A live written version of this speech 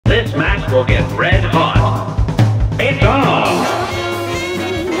glass will get red hot. It's on!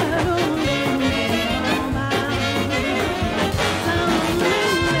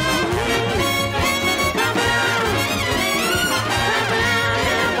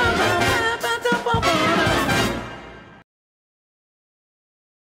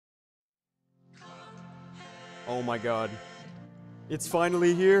 Oh my god. It's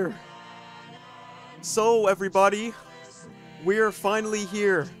finally here. So, everybody, we're finally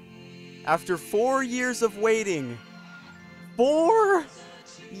here. After 4 years of waiting. 4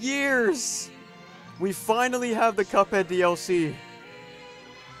 years! We finally have the Cuphead DLC.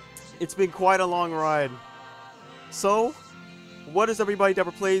 It's been quite a long ride. So, what is everybody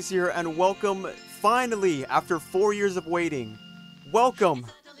Dapper Plays here, and welcome, finally, after 4 years of waiting. Welcome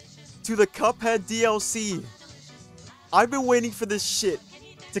to the Cuphead DLC. I've been waiting for this shit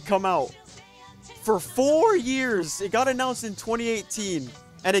to come out for 4 years. It got announced in 2018,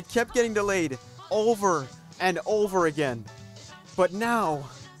 and it kept getting delayed over and over again. But now,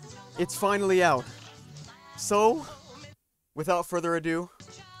 it's finally out. So, without further ado,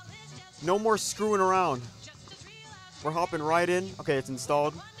 no more screwing around. We're hopping right in. Okay, it's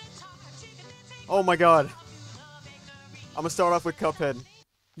installed. Oh my god. I'm gonna start off with Cuphead.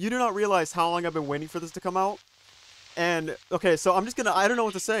 You do not realize how long I've been waiting for this to come out. And, okay, so I'm just gonna, I don't know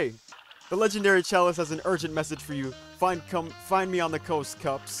what to say. The legendary Chalice has an urgent message for you. Find me on the coast,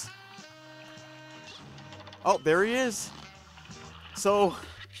 Cups. Oh, there he is. So,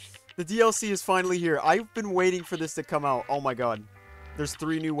 the DLC is finally here. I've been waiting for this to come out. Oh my god. There's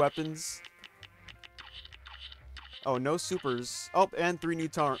 3 new weapons. Oh, no supers. Oh, and 3 new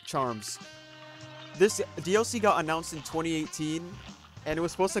charms. This DLC got announced in 2018, and it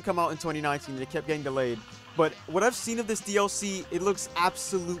was supposed to come out in 2019, and it kept getting delayed. But what I've seen of this DLC, it looks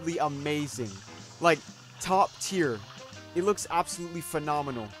absolutely amazing. Like, top tier. It looks absolutely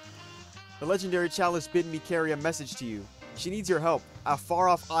phenomenal. The legendary Chalice bid me carry a message to you. She needs your help. A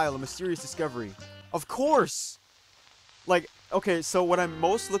far-off isle, a mysterious discovery. Of course! Like, okay, so what I'm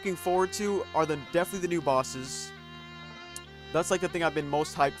most looking forward to are definitely the new bosses. That's like the thing I've been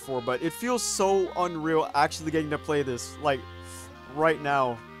most hyped for, but it feels so unreal actually getting to play this, like, right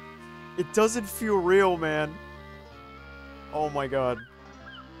now. It doesn't feel real, man. Oh my god.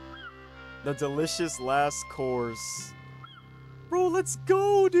 The delicious last course. Bro, let's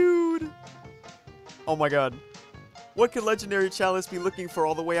go, dude. Oh my god. What could legendary Chalice be looking for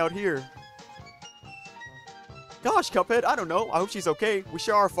all the way out here? Gosh, Cuphead, I don't know. I hope she's okay. We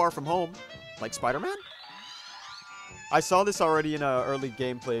sure are far from home. Like Spider-Man? I saw this already in early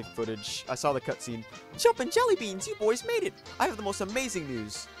gameplay footage. I saw the cutscene. Jumpin' jelly beans, you boys made it. I have the most amazing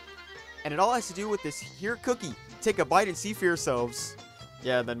news. And it all has to do with this here cookie. Take a bite and see for yourselves.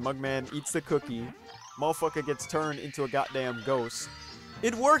 Yeah, then Mugman eats the cookie. Motherfucker gets turned into a goddamn ghost.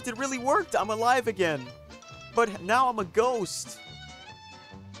 It worked, it really worked. I'm alive again. But now I'm a ghost.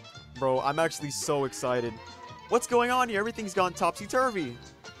 Bro, I'm actually so excited. What's going on here? Everything's gone topsy-turvy.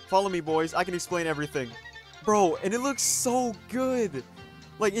 Follow me, boys. I can explain everything. Bro, and it looks so good.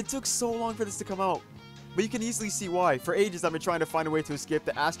 Like, it took so long for this to come out. But you can easily see why. For ages, I've been trying to find a way to escape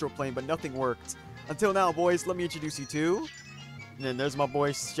the astral plane, but nothing worked. Until now, boys, let me introduce you to... And then there's my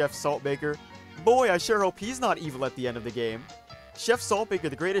boy, Chef Saltbaker. Boy, I sure hope he's not evil at the end of the game. Chef Saltbaker,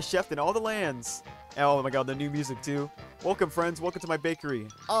 the greatest chef in all the lands. Oh my god, the new music too. Welcome, friends. Welcome to my bakery.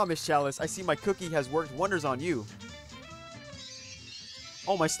 Ah, Miss Chalice, I see my cookie has worked wonders on you.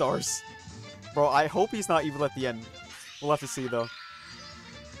 Oh, my stars. Bro, I hope he's not evil at the end. We'll have to see, though.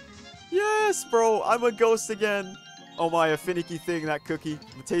 Yes, bro, I'm a ghost again. Oh my, a finicky thing, that cookie.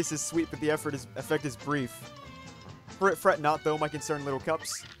 The taste is sweet, but the effect is brief. Fret not, though, my concerned little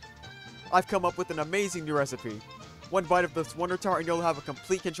cups. I've come up with an amazing new recipe. One bite of this Wonder Tart and you'll have a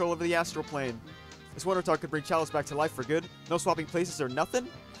complete control over the astral plane. This Wonder Tart could bring Chalice back to life for good. No swapping places or nothing?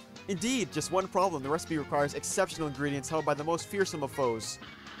 Indeed, just one problem. The recipe requires exceptional ingredients held by the most fearsome of foes.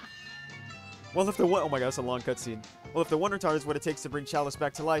 Well, if the oh my god, that's a long cutscene. Well, if the Wonder Tart is what it takes to bring Chalice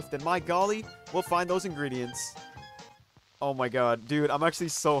back to life, then my golly, we'll find those ingredients. Oh my god, dude, I'm actually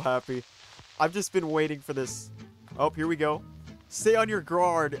so happy. I've just been waiting for this. Oh, here we go. Stay on your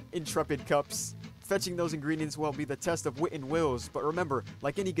guard, intrepid Cups. Fetching those ingredients will be the test of wit and wills, but remember,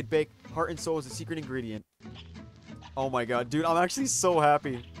 like any good bake, heart and soul is a secret ingredient. Oh my god, dude, I'm actually so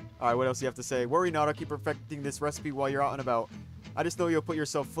happy. Alright, what else do you have to say? Worry not, I'll keep perfecting this recipe while you're out and about. I just know you'll put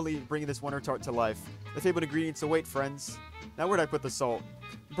yourself fully bringing this Wonder Tart to life. The fabled ingredients await, friends. Now where'd I put the salt?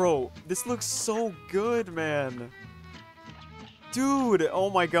 Bro, this looks so good, man. Dude, oh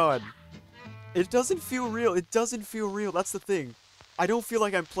my god. It doesn't feel real. It doesn't feel real. That's the thing. I don't feel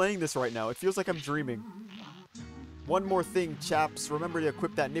like I'm playing this right now. It feels like I'm dreaming. One more thing, chaps. Remember to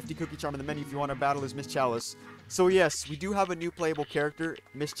equip that nifty cookie charm in the menu if you want to battle as Miss Chalice. So yes, we do have a new playable character,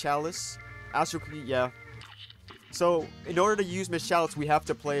 Miss Chalice. Astro Cookie, yeah. So, in order to use Miss Chalice, we have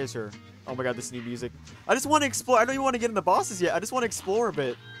to play as her. Oh my god, this new music. I just want to explore. I don't even want to get in the bosses yet. I just want to explore a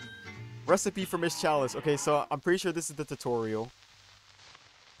bit. Recipe for Miss Chalice. Okay, so I'm pretty sure this is the tutorial.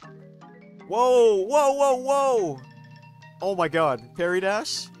 Whoa, whoa, whoa, whoa. Oh my god. Parry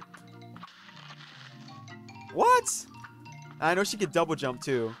dash? What? I know she could double jump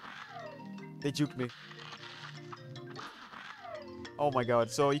too. They juked me. Oh my god.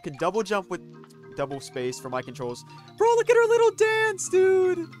 So you can double jump with double space for my controls. Bro, look at her little dance,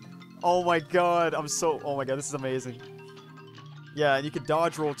 dude. Oh my god. Oh my god, this is amazing. Yeah, and you can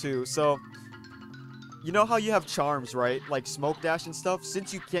dodge roll too. So, you know how you have charms, right? Like smoke dash and stuff?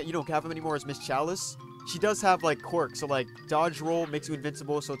 Since you don't have them anymore as Miss Chalice, she does have like quirks. So like dodge roll makes you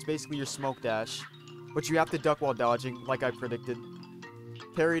invincible, so it's basically your smoke dash. But you have to duck while dodging, like I predicted.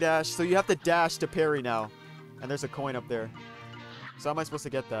 Parry dash. So you have to dash to parry now. And there's a coin up there. So how am I supposed to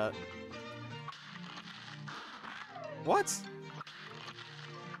get that? What?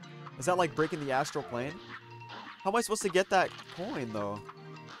 Is that like breaking the astral plane? How am I supposed to get that coin, though?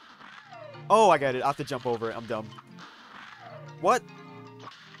 Oh, I got it. I have to jump over it. I'm dumb. What?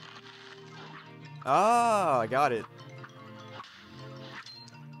 Ah, I got it.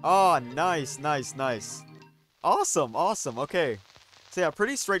 Oh, nice, nice, nice. Awesome, awesome. Okay. So yeah,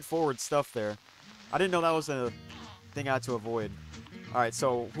 pretty straightforward stuff there. I didn't know that was a thing I had to avoid. Alright,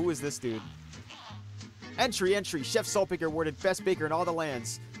 so who is this dude? Entry, entry. Chef Saltbaker awarded best baker in all the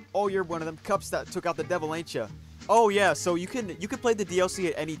lands. Oh, you're one of them cups that took out the devil, ain't ya? Oh yeah, so you can play the DLC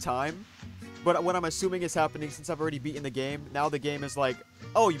at any time. But what I'm assuming is happening, since I've already beaten the game, now the game is like,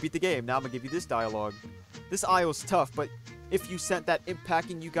 oh, you beat the game, now I'm gonna give you this dialogue. This aisle's tough, but if you sent that imp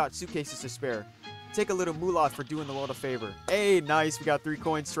packing, you got suitcases to spare. Take a little moolah for doing the world a favor. Hey, nice, we got 3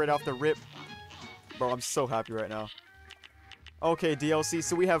 coins straight off the rip. Bro, I'm so happy right now. Okay, DLC,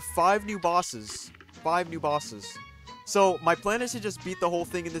 so we have 5 new bosses. 5 new bosses. So, my plan is to just beat the whole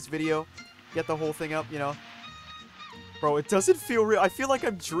thing in this video. Get the whole thing up, you know. Bro, it doesn't feel real. I feel like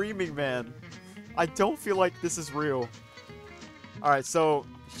I'm dreaming, man. I don't feel like this is real. Alright, so...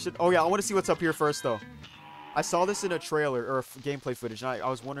 oh yeah, I want to see what's up here first, though. I saw this in a trailer, or gameplay footage, and I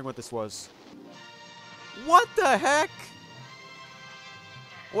was wondering what this was. What the heck?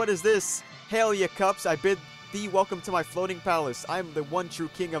 What is this? Hail ye cups, I bid thee welcome to my floating palace. I am the one true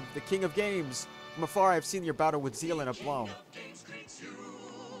king of games. From afar I have seen your battle with zeal and aplomb.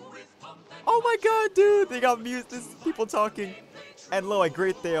 Oh my god, dude! They got music, people talking. And lo, I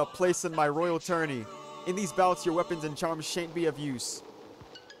great they place in my royal tourney. In these bouts your weapons and charms shan't be of use.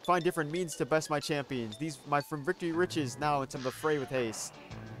 Find different means to best my champions. These from victory riches now into the fray with haste.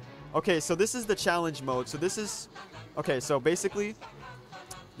 Okay, so this is the challenge mode. So this is... okay, so basically...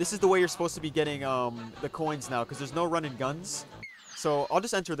 this is the way you're supposed to be getting the coins now, because there's no run and guns. So I'll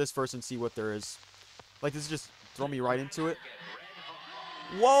just enter this first and see what there is. Like, this is just throw me right into it.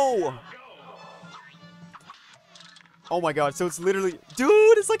 Whoa! Oh my god, so it's literally...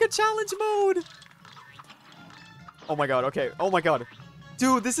 dude, it's like a challenge mode! Oh my god, okay. Oh my god.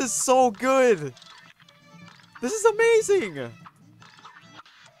 Dude, this is so good! This is amazing!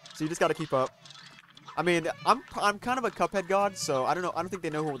 So you just gotta keep up. I mean, I'm kind of a Cuphead god, so I don't know. I don't think they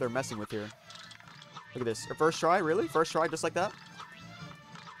know who they're messing with here. Look at this. First try, really? First try, just like that?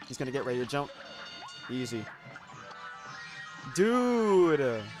 He's gonna get ready to jump. Easy.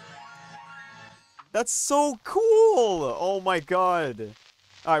 Dude! That's so cool! Oh my god.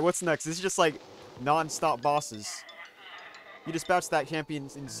 Alright, what's next? This is just like non-stop bosses. You dispatched that champion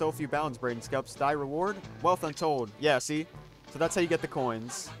in so few bounds, Braden Scups. Thy reward? Wealth untold. Yeah, see? So that's how you get the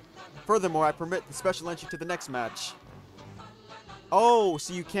coins. Furthermore, I permit the special entry to the next match. Oh,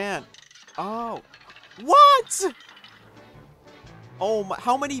 so you can't. Oh. What? Oh my,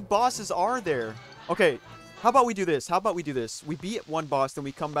 how many bosses are there? Okay, how about we do this? How about we do this? We beat one boss, then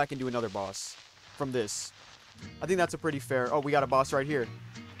we come back and do another boss from this. I think that's a pretty fair... oh, we got a boss right here.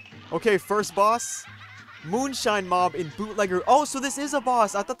 Okay, first boss. Moonshine Mob in Bootlegger. Oh, so this is a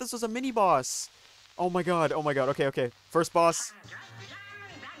boss. I thought this was a mini boss. Oh my god. Oh my god. Okay, okay. First boss.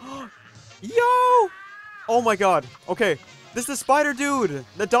 Yo! Oh my god. Okay. This is the spider dude.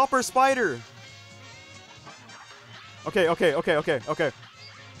 The Doppler spider. Okay, okay, okay, okay, okay.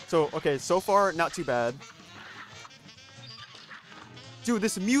 So, okay, so far, not too bad. Dude,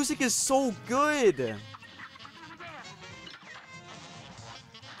 this music is so good.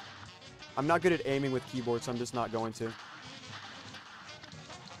 I'm not good at aiming with keyboard, so I'm just not going to.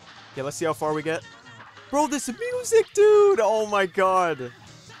 Okay, let's see how far we get. Bro, this music, dude! Oh my god.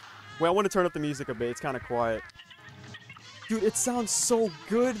 Wait, I want to turn up the music a bit. It's kind of quiet. Dude, it sounds so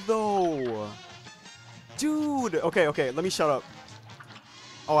good, though. Dude. Okay, okay. Let me shut up.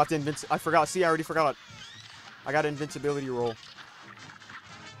 Oh, I have to I forgot. See, I already forgot. I got an invincibility roll.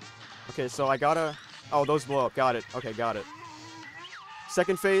 Okay, so I gotta... Oh, those blow up. Got it. Okay, got it.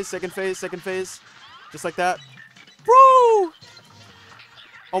 Second phase, second phase, second phase. Just like that. Woo!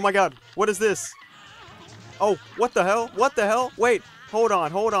 Oh my god. What is this? Oh, what the hell? What the hell? Wait. Hold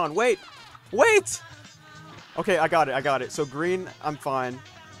on, hold on. Wait. Wait! Okay, I got it. I got it. So green, I'm fine.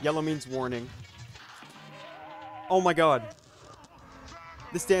 Yellow means warning. Oh my god.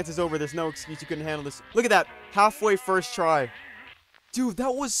 This dance is over. There's no excuse. You couldn't handle this. Look at that. Halfway first try. Dude,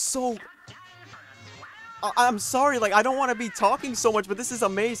 that was so... I'm sorry, like, I don't want to be talking so much, but this is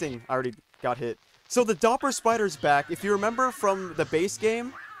amazing. I already got hit. So the Doppler Spider's back. If you remember from the base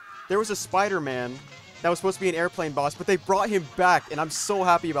game, there was a Spider-Man that was supposed to be an airplane boss, but they brought him back, and I'm so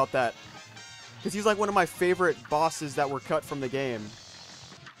happy about that. Because he's like one of my favorite bosses that were cut from the game.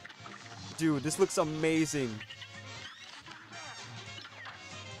 Dude, this looks amazing.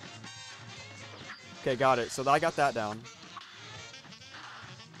 Okay, got it. So I got that down.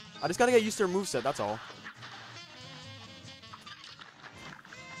 I just gotta get used to her moveset, that's all.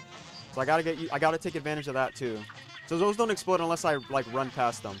 So I gotta take advantage of that too. So those don't explode unless I like run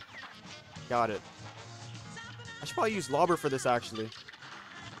past them. Got it. I should probably use Lobber for this actually.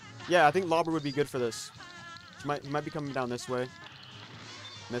 Yeah, I think Lobber would be good for this. He might be coming down this way.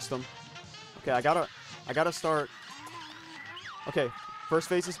 Missed him. Okay, I gotta start. Okay, first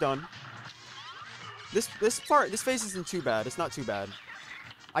phase is done. This phase isn't too bad. It's not too bad.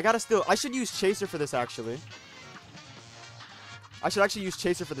 I should use Chaser for this actually. I should actually use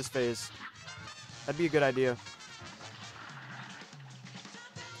Chaser for this phase. That'd be a good idea.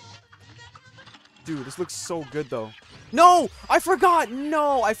 Dude, this looks so good though. No! I forgot!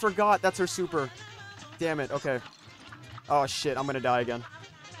 No! I forgot. That's her super. Damn it. Okay. Oh shit. I'm gonna die again.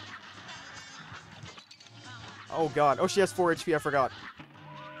 Oh god. Oh, she has 4 HP. I forgot.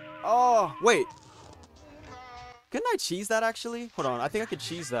 Oh, wait. Couldn't I cheese that actually? Hold on. I think I could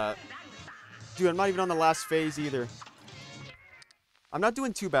cheese that. Dude, I'm not even on the last phase either. I'm not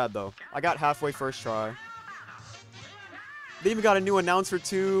doing too bad though. I got halfway first try. They even got a new announcer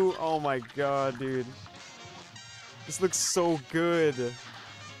too. Oh my god, dude. This looks so good.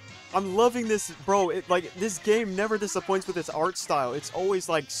 I'm loving this, bro. Like this game never disappoints with its art style. It's always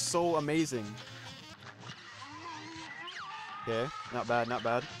like so amazing. Okay, not bad, not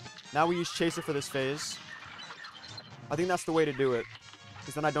bad. Now we use Chaser for this phase. I think that's the way to do it.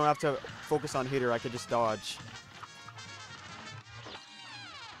 Because then I don't have to focus on hitter. I could just dodge.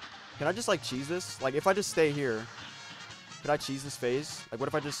 Can I just, like, cheese this? Like, if I just stay here, could I cheese this phase? Like, what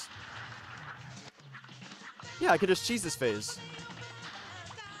if I just... Yeah, I could just cheese this phase.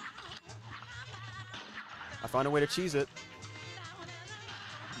 I found a way to cheese it.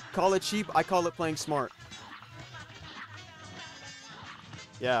 Call it cheap, I call it playing smart.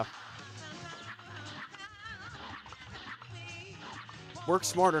 Yeah. Work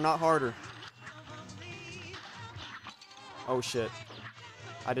smarter, not harder. Oh, shit.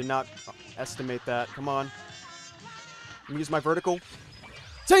 I did not estimate that. Come on. Let me use my vertical.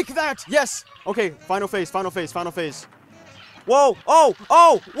 Take that! Yes! Okay, final phase, final phase, final phase. Whoa! Oh!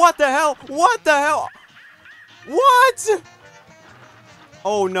 Oh! What the hell? What the hell? What?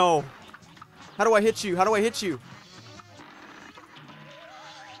 Oh, no. How do I hit you? How do I hit you?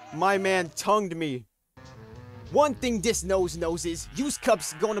 My man tongued me. One thing this knows is Use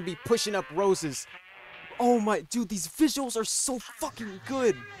Cup's gonna be pushing up roses. Oh my, dude, these visuals are so fucking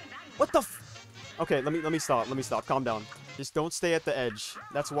good. What the f... Okay, let me stop. Let me stop. Calm down. Just don't stay at the edge.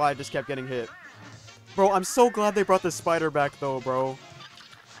 That's why I just kept getting hit. Bro, I'm so glad they brought the spider back though, bro.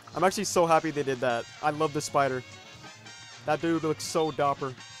 I'm actually so happy they did that. I love the spider. That dude looks so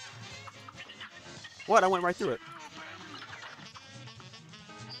dapper. What? I went right through it.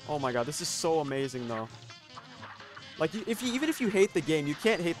 Oh my god, this is so amazing though. Like, even if you hate the game, you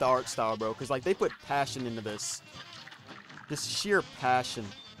can't hate the art style, bro. Because, like, they put passion into this. Just sheer passion.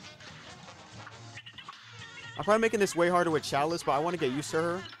 I'm probably making this way harder with Chalice, but I want to get used to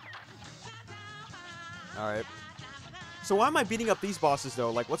her. Alright. So why am I beating up these bosses,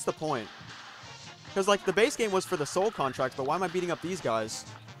 though? Like, what's the point? Because, like, the base game was for the soul contracts, but why am I beating up these guys?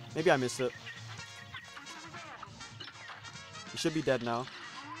 Maybe I missed it. You should be dead now.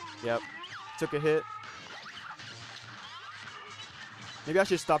 Yep. Took a hit. Maybe I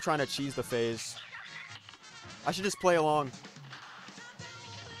should stop trying to cheese the phase. I should just play along.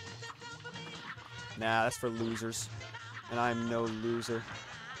 Nah, that's for losers. And I'm no loser.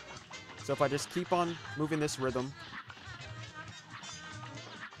 So if I just keep on moving this rhythm.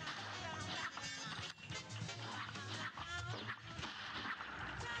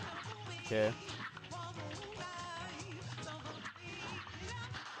 Okay.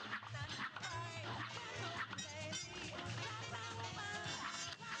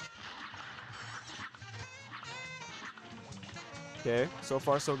 Okay, so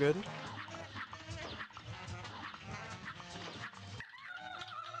far so good.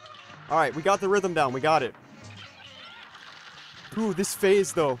 Alright, we got the rhythm down. We got it. Ooh, this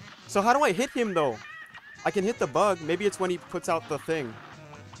phase, though. So how do I hit him, though? I can hit the bug. Maybe it's when he puts out the thing.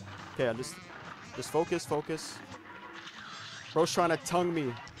 Okay, I just focus, focus. Bro's trying to tongue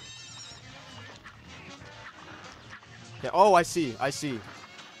me. Okay, oh, I see, I see.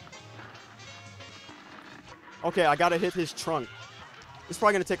 Okay, I gotta hit his trunk. It's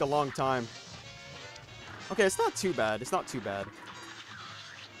probably gonna take a long time. Okay, it's not too bad. It's not too bad.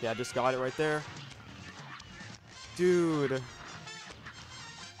 Yeah, I just got it right there. Dude.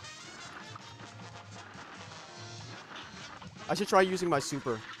 I should try using my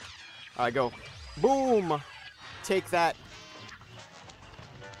super. Alright, go. Boom! Take that.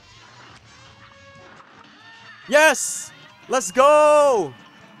 Yes! Let's go!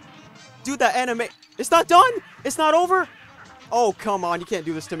 Dude, that anime... It's not done! It's not over! Oh, come on. You can't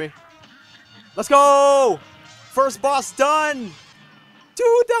do this to me. Let's go! First boss done!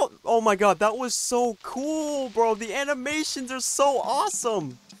 Dude, that... Oh my god, that was so cool, bro. The animations are so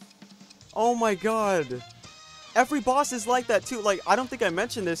awesome. Oh my god. Every boss is like that, too. Like, I don't think I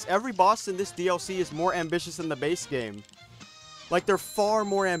mentioned this. Every boss in this DLC is more ambitious than the base game. Like, they're far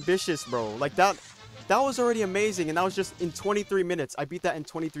more ambitious, bro. Like, that was already amazing, and that was just in 23 minutes. I beat that in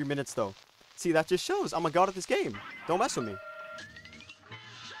 23 minutes, though. See, that just shows I'm a god at this game. Don't mess with me.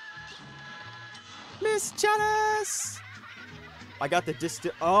 Miss Janice! I got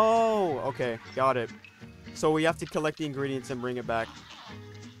the Oh, okay. Got it. So we have to collect the ingredients and bring it back.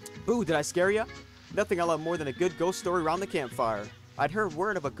 Ooh, did I scare ya? Nothing I love more than a good ghost story around the campfire. I'd heard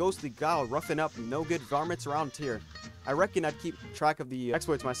word of a ghostly gal roughing up no good varmints around here. I reckon I'd keep track of the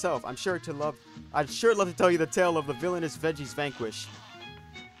exploits myself. I'd sure love to tell you the tale of the villainous veggies vanquish.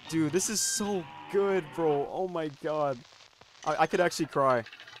 Dude, this is so good, bro. Oh my god. I could actually cry.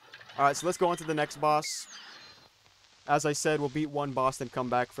 Alright, so let's go on to the next boss. As I said, we'll beat one boss and come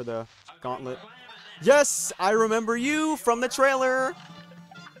back for the gauntlet. Yes! I remember you from the trailer!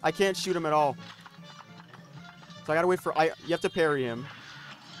 I can't shoot him at all. So I gotta wait for... You have to parry him.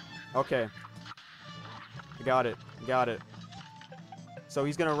 Okay. I got it. Got it. So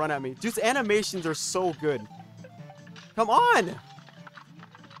he's gonna run at me. Dude's animations are so good. Come on!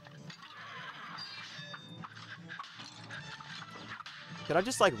 Can I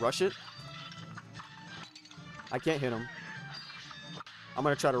just, like, rush it? I can't hit him. I'm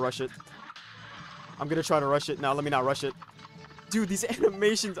gonna try to rush it. I'm gonna try to rush it. No, let me not rush it. Dude, these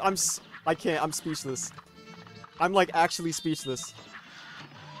animations, I can't. I'm speechless. I'm, like, actually speechless.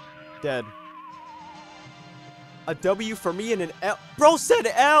 Dead. A W for me and an L. Bro said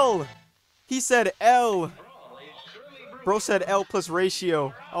L! He said L. Bro said L plus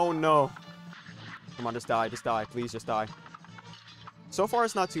ratio. Oh, no. Come on, just die. Just die. Please, just die. So far,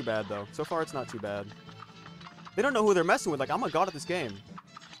 it's not too bad, though. So far, it's not too bad. They don't know who they're messing with. Like, I'm a god at this game.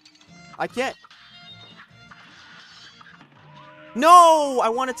 I can't. No! I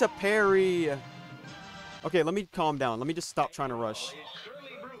wanted to parry. Okay, let me calm down. Let me just stop trying to rush.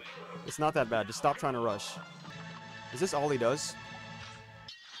 It's not that bad. Just stop trying to rush. Is this all he does?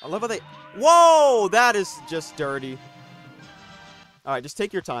 I love how they... Whoa! That is just dirty. Alright, just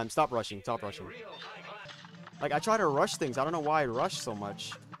take your time. Stop rushing. Stop rushing. Like, I try to rush things. I don't know why I rush so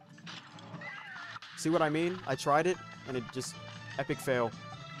much. See what I mean? I tried it, and it just... Epic fail.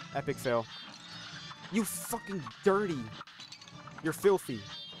 Epic fail. You fucking dirty. You're filthy.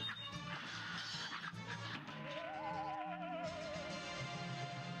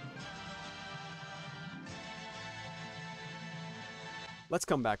 Let's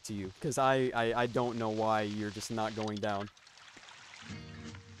come back to you, because I don't know why you're just not going down.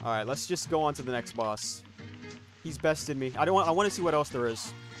 Alright, let's just go on to the next boss. He's bested me. I want to see what else there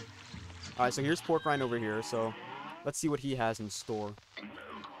is. Alright, so here's Pork Rind over here, so let's see what he has in store.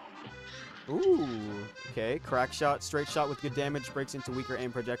 Ooh, okay. Crack shot, straight shot with good damage, breaks into weaker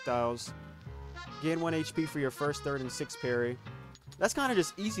aim projectiles. Gain 1 HP for your first, third, and sixth parry. That's kind of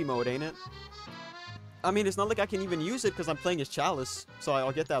just easy mode, ain't it? I mean, it's not like I can even use it because I'm playing as Chalice, so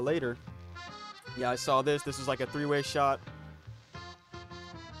I'll get that later. Yeah, I saw this. This is like a three-way shot.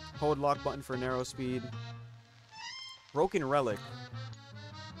 Hold lock button for narrow speed. Broken Relic.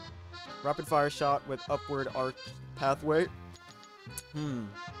 Rapid fire shot with upward arc pathway.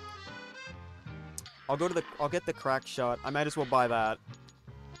 I'll get the crack shot. I might as well buy that.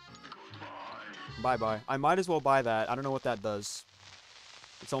 Bye-bye. I might as well buy that. I don't know what that does.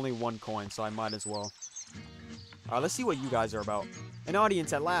 It's only 1 coin, so I might as well. Alright, let's see what you guys are about. An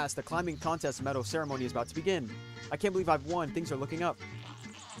audience at last. The climbing contest medal ceremony is about to begin. I can't believe I've won. Things are looking up.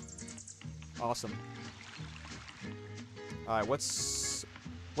 Awesome. Alright, what's...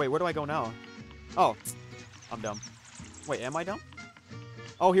 Wait, where do I go now? Oh, I'm dumb. Wait, am I dumb?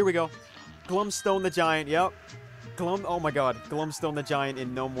 Oh, here we go. Glumstone the Giant, yep. Oh my god, Glumstone the Giant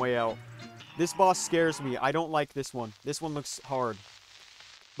in Gnome Way Out. This boss scares me. I don't like this one. This one looks hard.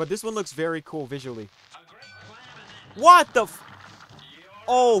 But this one looks very cool visually. What the f...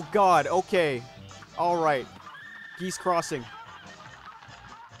 Oh god, okay. Alright. Geese crossing.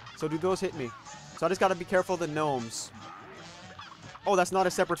 So do those hit me? So I just gotta be careful of the gnomes. Oh, that's not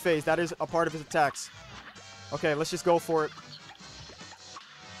a separate phase. That is a part of his attacks. Okay, let's just go for it.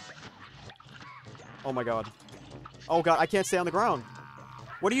 Oh my god. Oh god, I can't stay on the ground.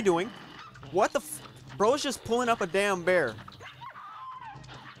 What are you doing? What the f... Bro's just pulling up a damn bear.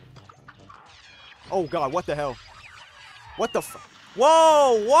 Oh god, what the hell? What the f...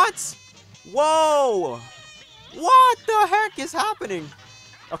 Whoa, what? Whoa! What the heck is happening?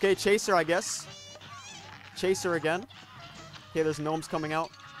 Okay, Chaser, I guess. Chaser again. Okay, there's gnomes coming out.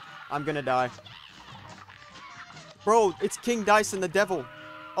 I'm gonna die. Bro, it's King Dice and the Devil.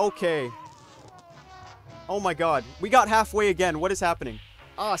 Okay. Oh my god. We got halfway again. What is happening?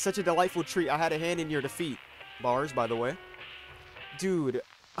 Ah, such a delightful treat. I had a hand in your defeat. Bars, by the way. Dude.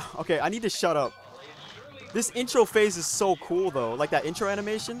 Okay, I need to shut up. This intro phase is so cool, though. Like that intro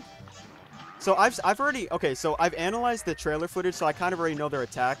animation. So I've already... Okay, so I've analyzed the trailer footage, so I kind of already know their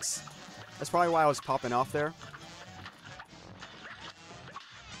attacks. That's probably why I was popping off there.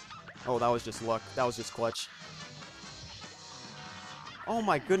 Oh, that was just luck. That was just clutch. Oh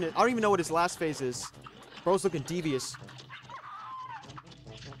my goodness. I don't even know what his last phase is. Bro's looking devious.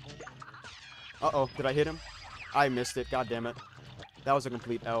 Uh-oh. Did I hit him? I missed it. God damn it. That was a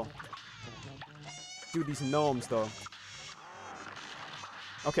complete L. Dude, these gnomes, though.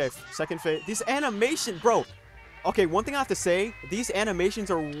 Okay, second phase. This animation, bro. Okay, one thing I have to say, these animations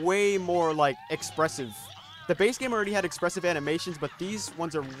are way more, like, expressive. The base game already had expressive animations, but these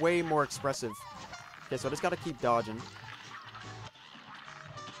ones are way more expressive. Okay, so I just gotta keep dodging.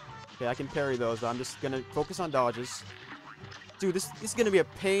 Okay, I can parry those, but I'm just gonna focus on dodges. Dude, this is gonna be a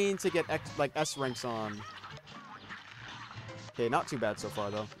pain to get, like, S ranks on. Okay, not too bad so far,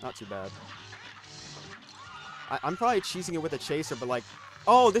 though. Not too bad. I'm probably cheesing it with a chaser, but, like...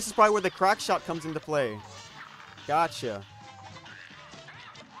 Oh, this is probably where the crack shot comes into play. Gotcha.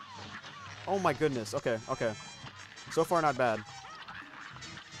 Oh my goodness. Okay, okay. So far, not bad.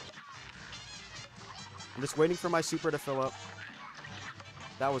 I'm just waiting for my super to fill up.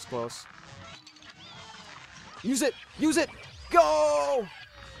 That was close. Use it! Use it! Go!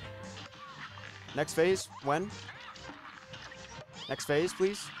 Next phase? When? Next phase,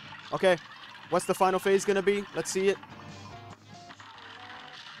 please? Okay. What's the final phase gonna be? Let's see it.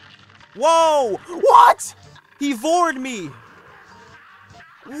 Whoa! What? He vored me!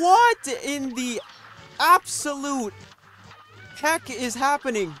 What in the absolute heck is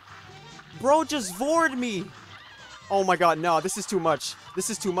happening? Bro just vored me. Oh my god, no, this is too much. This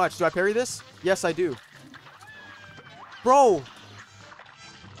is too much. Do I parry this? Yes, I do. Bro!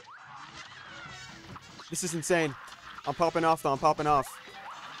 This is insane. I'm popping off, though. I'm popping off.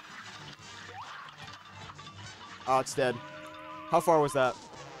 Oh, it's dead. How far was that?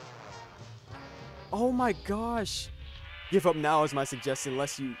 Oh my gosh. Give up now is my suggestion,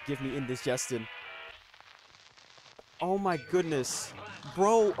 unless you give me indigestion. Oh my goodness.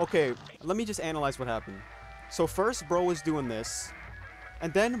 Bro, okay, let me just analyze what happened. So first, bro was doing this.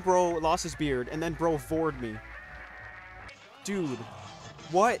 And then bro lost his beard, and then bro vored me. Dude,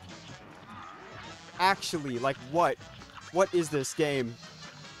 what? Actually, like what? What is this game?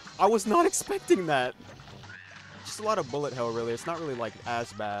 I was not expecting that. Just a lot of bullet hell, really. It's not really, like,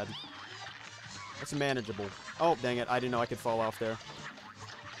 as bad. It's manageable. Oh, dang it. I didn't know I could fall off there.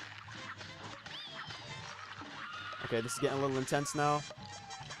 Okay, this is getting a little intense now.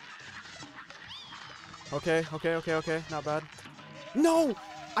 Okay, okay, okay, okay. Not bad. No!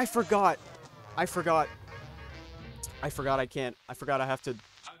 I forgot. I forgot. I forgot I can't. I forgot I have to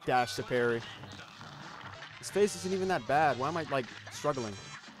dash to parry. This phase isn't even that bad. Why am I, like, struggling?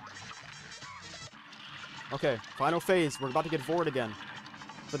 Okay, final phase. We're about to get forward again.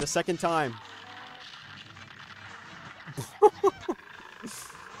 For the second time.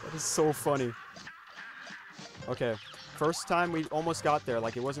 That is so funny. Okay, first time we almost got there.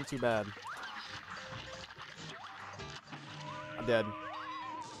 Like, it wasn't too bad. I'm dead.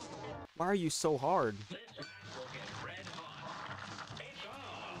 Why are you so hard?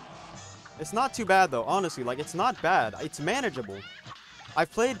 It's not too bad, though. Honestly, like, it's not bad. It's manageable.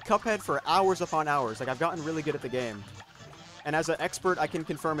 I've played Cuphead for hours upon hours. Like, I've gotten really good at the game. And as an expert, I can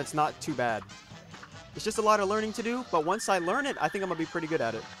confirm it's not too bad. It's just a lot of learning to do, but once I learn it, I think I'm going to be pretty good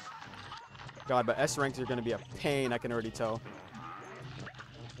at it. God, but S ranks are going to be a pain, I can already tell.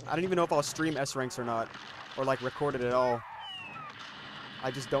 I don't even know if I'll stream S ranks or not. Or, like, record it at all. I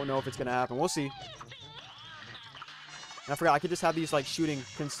just don't know if it's going to happen. We'll see. And I forgot, I could just have these, like, shooting,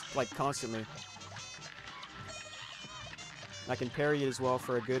 like, constantly. I can parry it as well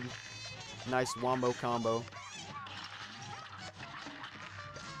for a good, nice wombo combo.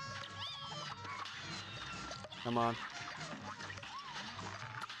 Come on.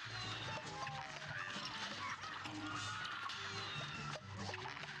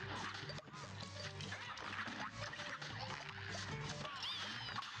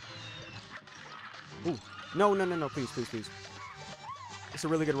 Ooh. No, no, no, no. Please, please, please. It's a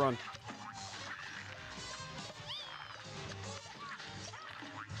really good run.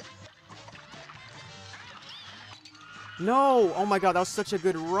 No! Oh my god, that was such a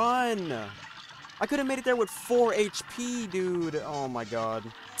good run! I could have made it there with 4 HP, dude. Oh my god.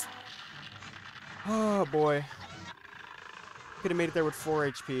 Oh boy. Could have made it there with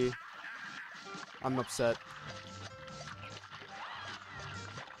 4 HP. I'm upset.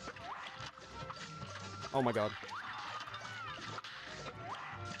 Oh my god.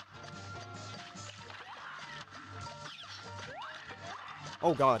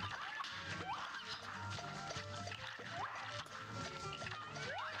 Oh god.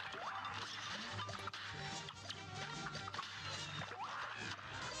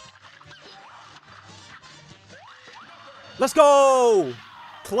 Let's go!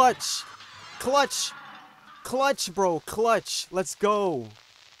 Clutch! Clutch! Clutch, bro! Clutch! Let's go!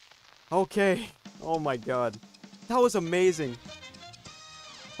 Okay. Oh my god. That was amazing.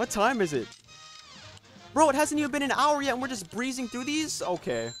 What time is it? Bro, it hasn't even been an hour yet and we're just breezing through these?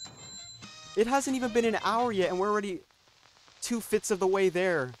 Okay. It hasn't even been an hour yet and we're already 2/5 of the way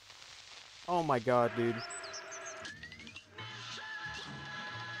there. Oh my god, dude.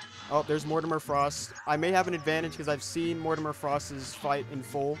 Oh, there's Mortimer Frost. I may have an advantage because I've seen Mortimer Frost's fight in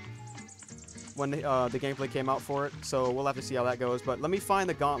full when the gameplay came out for it. So we'll have to see how that goes. But let me find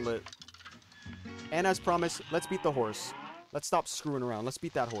the gauntlet. And as promised, let's beat the horse. Let's stop screwing around. Let's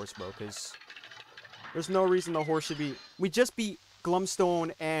beat that horse, bro, because there's no reason the horse should be... We just beat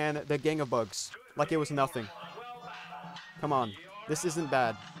Glumstone and the Gang of Bugs like it was nothing. Come on. This isn't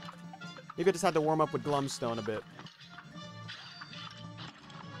bad. Maybe I just had to warm up with Glumstone a bit.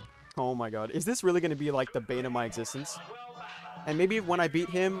 Oh my god. Is this really going to be like the bane of my existence? And maybe when I beat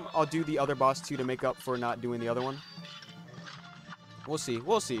him, I'll do the other boss too to make up for not doing the other one. We'll see.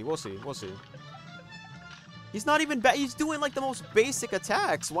 We'll see. We'll see. We'll see. He's not even bad. He's doing like the most basic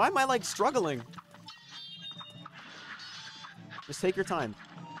attacks. Why am I like struggling? Just take your time.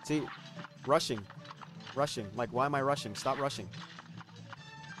 See? Rushing. Rushing. Like, why am I rushing? Stop rushing.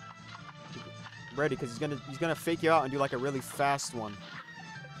 Ready, because he's gonna fake you out and do like a really fast one.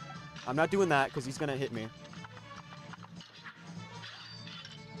 I'm not doing that because he's gonna hit me.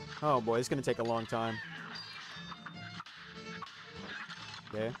 Oh boy, it's gonna take a long time.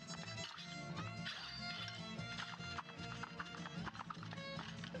 Okay.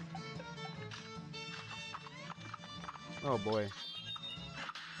 Oh boy.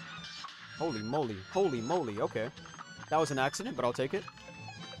 Holy moly. Holy moly. Okay. That was an accident, but I'll take it.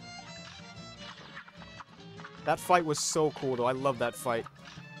 That fight was so cool, though. I love that fight.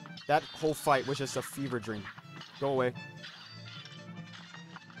 That whole fight was just a fever dream. Go away.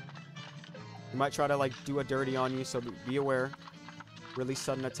 He might try to, like, do a dirty on you, so be aware. Really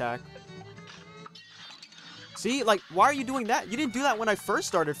sudden attack. See? Like, why are you doing that? You didn't do that when I first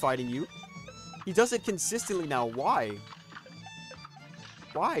started fighting you. He does it consistently now. Why?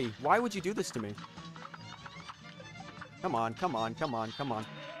 Why? Why would you do this to me? Come on, come on, come on, come on.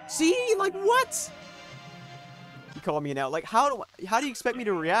 See? Like, what? You called me an out. Like, how do you expect me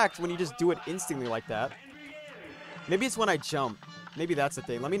to react when you just do it instantly like that? Maybe it's when I jump. Maybe that's the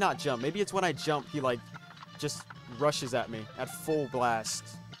thing. Let me not jump. Maybe it's when I jump, he, like, just rushes at me at full blast.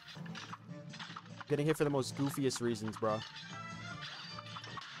 Getting hit for the most goofiest reasons, bro.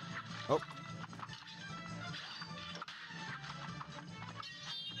 Oh.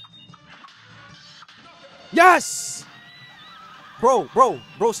 Yes!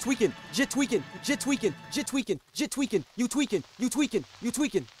 Bro's tweaking. Jit tweaking. Jit tweaking. Jit tweaking. Jit tweaking. You tweaking. You tweaking. You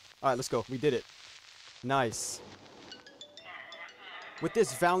tweaking. Alright, let's go. We did it. Nice. With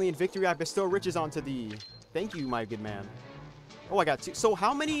this valiant victory, I bestow riches onto thee. Thank you, my good man. Oh, I got two. So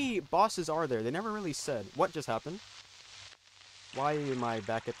how many bosses are there? They never really said. What just happened? Why am I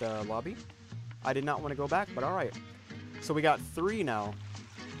back at the lobby? I did not want to go back, but alright. So we got 3 now.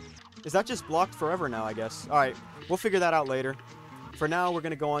 Is that just blocked forever now, I guess? Alright, we'll figure that out later. For now, we're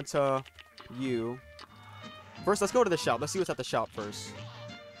going to go on to you. First, let's go to the shop. Let's see what's at the shop first.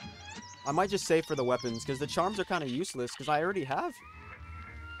 I might just save for the weapons, because the charms are kind of useless, because I already have.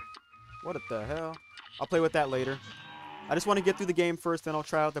 What the hell? I'll play with that later. I just want to get through the game first, then I'll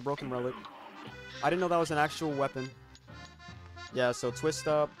try out the broken relic. I didn't know that was an actual weapon. Yeah, so twist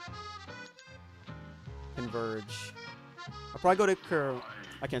up. Converge. I'll probably go to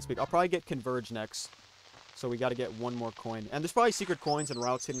I can't speak. I'll probably get converge next. So we got to get 1 more coin. And there's probably secret coins and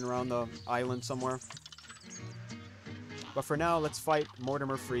routes hidden around the island somewhere. But for now, let's fight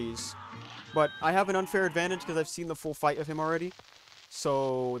Mortimer Freeze. But I have an unfair advantage because I've seen the full fight of him already.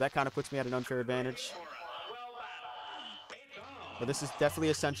 So that kind of puts me at an unfair advantage. But this is definitely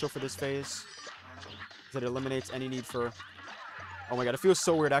essential for this phase. Because it eliminates any need for... Oh my god, it feels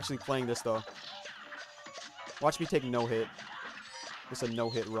so weird actually playing this though. Watch me take no hit. It's a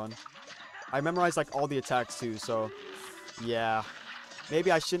no-hit run. I memorized like all the attacks too, so... Yeah.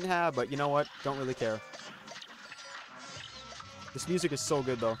 Maybe I shouldn't have, but you know what? Don't really care. This music is so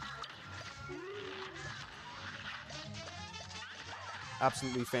good though.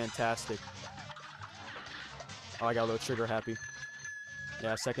 Absolutely fantastic. Oh, I got a little trigger happy.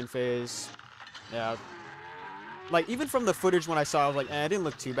 Yeah, second phase. Yeah. Like, even from the footage when I saw it, I was like, it didn't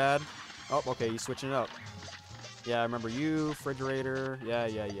look too bad. Oh, okay, he's switching it up. Yeah, I remember you, refrigerator. Yeah.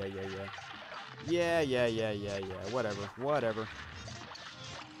 Yeah. Whatever.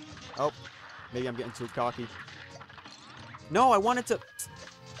 Oh, maybe I'm getting too cocky. No, I wanted to...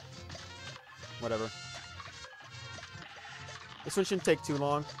 Whatever. This one shouldn't take too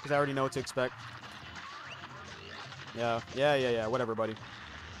long, because I already know what to expect. Yeah. Whatever, buddy.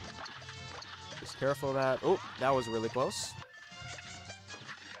 Just careful of that. Oh, that was really close.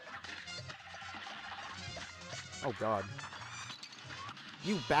 Oh, God.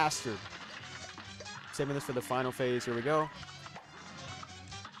 You bastard. Saving this for the final phase. Here we go.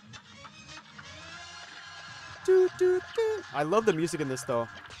 I love the music in this, though.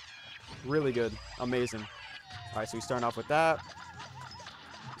 Really good. Amazing. Alright, so we starting off with that.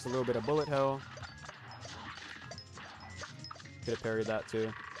 Just a little bit of bullet hell. Could have parried that,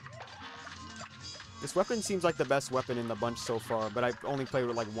 too. This weapon seems like the best weapon in the bunch so far, but I've only played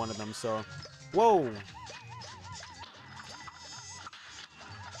with, like, 1 of them, so... Whoa!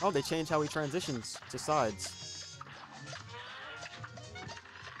 Oh, they changed how he transitions to sides.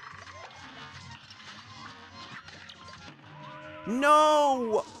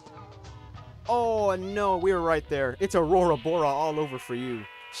 No! Oh, no, we were right there. It's Aurora Bora all over for you.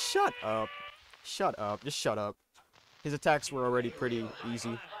 Shut up. Shut up. Just shut up. His attacks were already pretty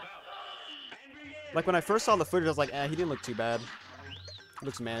easy. Like, when I first saw the footage, I was like, he didn't look too bad. He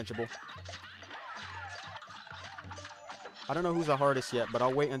looks manageable. I don't know who's the hardest yet, but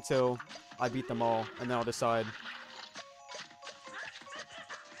I'll wait until I beat them all, and then I'll decide.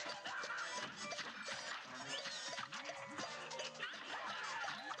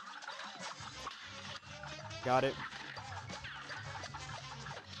 Got it.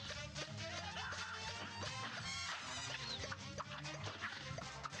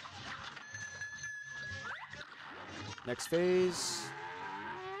 Next phase.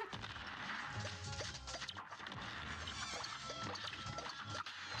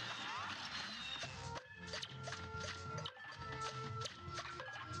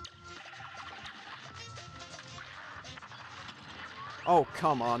 Oh,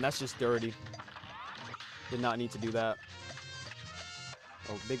 come on. That's just dirty. Did not need to do that.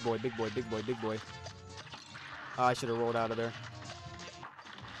 Oh, big boy. I should have rolled out of there.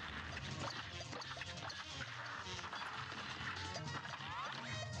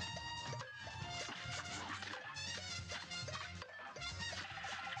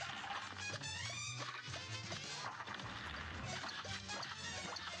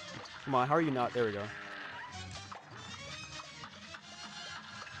 Come on, how are you not? There we go.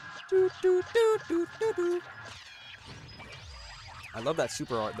 I love that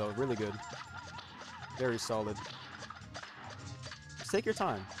super art though, really good. Very solid. Just take your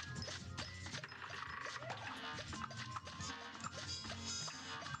time.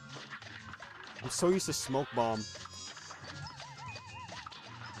 I'm so used to Smoke Bomb.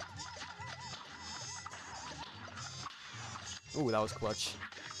 Ooh, that was clutch.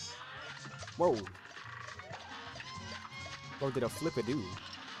 Whoa. Or did a flip-a-doo?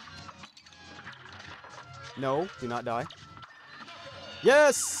 No, do not die.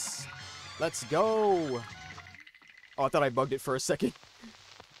 Yes! Let's go! Oh, I thought I bugged it for a second.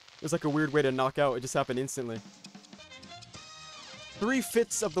 It was like a weird way to knock out. It just happened instantly.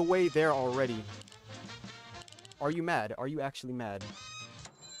 3/5 of the way there already. Are you mad? Are you actually mad?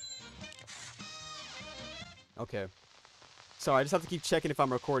 Okay. Sorry, I just have to keep checking if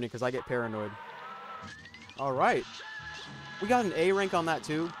I'm recording because I get paranoid. Alright. We got an A rank on that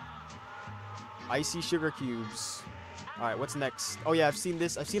too. Icy sugar cubes. Alright, what's next? Oh yeah, I've seen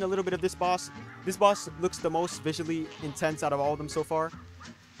this. I've seen a little bit of this boss. This boss looks the most visually intense out of all of them so far.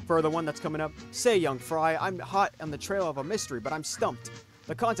 For the one that's coming up. Say, young fry, I'm hot on the trail of a mystery, but I'm stumped.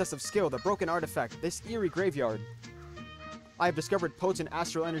 The contest of skill, the broken artifact, this eerie graveyard. I have discovered potent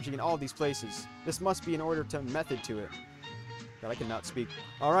astral energy in all these places. This must be in order to method to it. God, I cannot speak.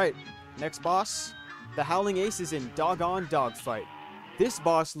 Alright, next boss. The Howling Aces in Doggone Dogfight. This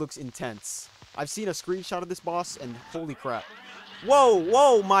boss looks intense. I've seen a screenshot of this boss, and holy crap. Whoa,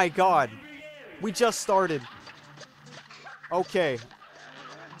 whoa, my god. We just started. Okay.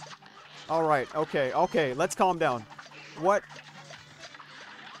 Alright, okay, let's calm down. What?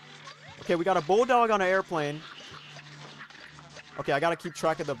 Okay, we got a bulldog on an airplane. Okay, I gotta keep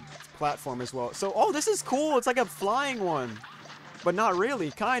track of the platform as well. So, oh, this is cool. It's like a flying one. But not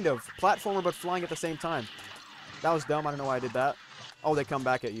really, kind of. Platformer, but flying at the same time. That was dumb. I don't know why I did that. Oh, they come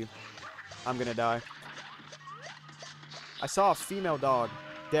back at you. I'm gonna die. I saw a female dog.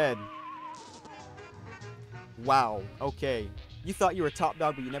 Dead. Wow. Okay. You thought you were top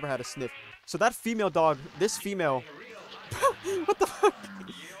dog, but you never had a sniff. So that female dog, this female... What the fuck?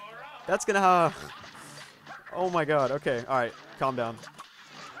 That's gonna... Oh my god. Okay. Alright. Calm down.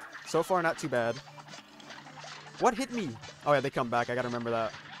 So far, not too bad. What hit me? Oh yeah, they come back. I gotta remember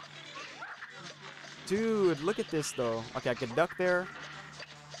that. Dude, look at this though. Okay, I can duck there.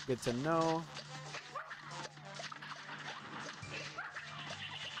 Good to know.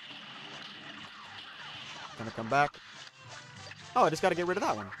 Gonna come back. Oh, I just gotta get rid of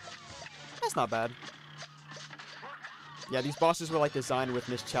that one. That's not bad. Yeah, these bosses were like designed with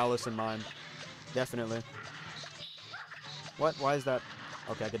Miss Chalice in mind. Definitely. What? Why is that?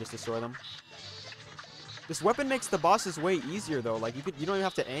 Okay, I can just destroy them. This weapon makes the bosses way easier though. Like you don't even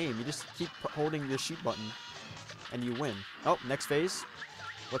have to aim. You just keep holding your shoot button, and you win. Oh, next phase.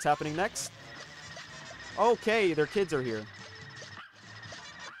 What's happening next? Okay, their kids are here.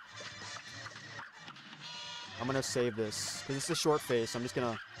 I'm gonna save this because it's a short phase. So I'm just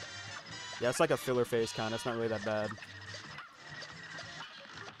gonna. Yeah, it's like a filler phase kind of. It's not really that bad.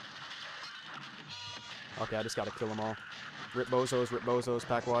 Okay, I just gotta kill them all. Rip bozos,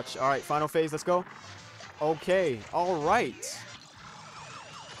 pack watch. All right, final phase. Let's go. Okay, all right.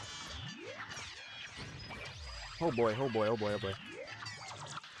 Oh boy, oh boy, oh boy, oh boy.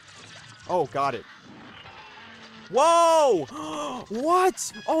 Oh, got it. Whoa!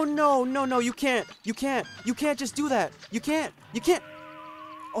 What? Oh no, no, no, you can't. You can't just do that. You can't.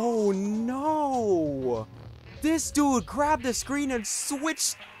 Oh no! This dude grabbed the screen and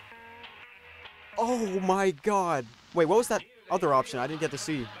switched. Oh my god. Wait, what was that other option? I didn't get to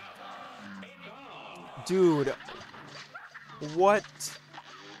see. Dude. What?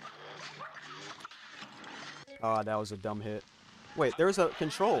 Oh, that was a dumb hit. Wait, there's a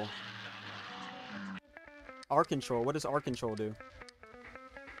control. R control. What does R control do?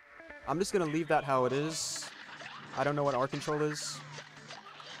 I'm just gonna leave that how it is. I don't know what R control is.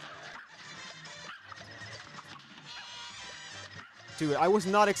 Dude, I was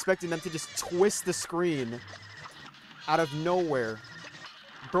not expecting them to just twist the screen out of nowhere.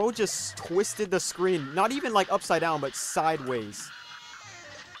 Bro just twisted the screen. Not even like upside down, but sideways.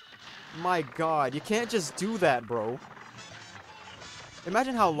 My god, you can't just do that, bro.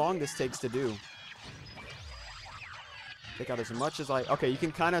 Imagine how long this takes to do. Take out as much as I... Okay, you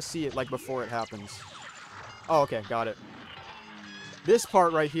can kind of see it like before it happens. Oh, okay, got it. This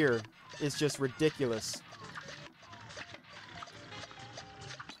part right here is just ridiculous.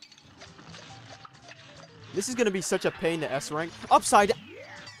 This is gonna be such a pain to S rank. Upside down.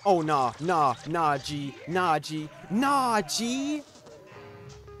 Oh, nah, G.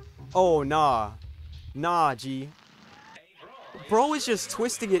 Oh, nah, G. Bro is just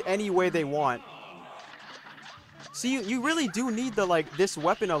twisting it any way they want. See, you really do need the, like, this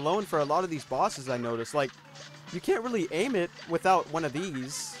weapon alone for a lot of these bosses, I noticed. Like, you can't really aim it without one of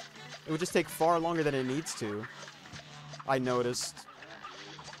these. It would just take far longer than it needs to. I noticed.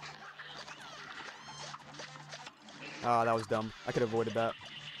 Ah, that was dumb. I could have avoided that.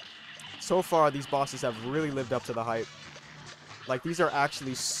 So far, these bosses have really lived up to the hype. Like, these are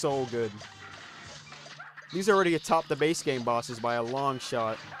actually so good. These are already atop the base game bosses by a long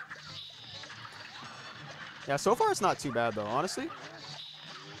shot. Yeah, so far it's not too bad, though, honestly.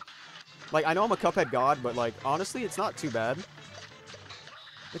 Like, I know I'm a Cuphead god, but, like, honestly, it's not too bad.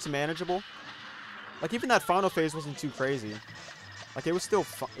 It's manageable. Like, even that final phase wasn't too crazy. Like, it was still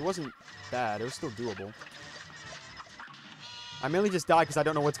fun. It wasn't bad. It was still doable. I mainly just die because I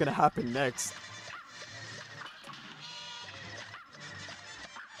don't know what's gonna happen next.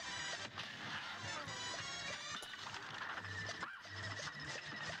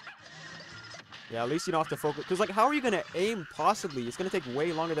 Yeah, at least you don't have to focus. Because, like, how are you going to aim possibly? It's going to take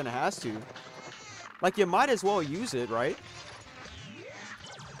way longer than it has to. Like, you might as well use it, right?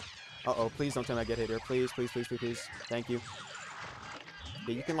 Uh-oh, please don't tell me I get hit here. Please, please, please, please, please. Thank you.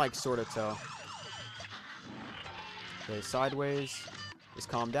 Yeah, you can, like, sort of tell. Okay, sideways. Just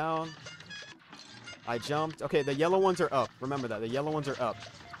calm down. I jumped. Okay, the yellow ones are up. Remember that. The yellow ones are up.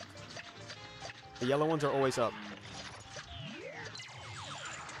 The yellow ones are always up.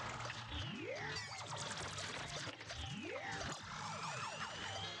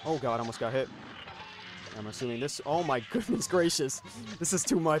 Oh god, I almost got hit. I'm assuming this... Oh my goodness gracious. This is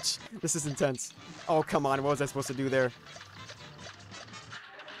too much. This is intense. Oh, come on. What was I supposed to do there?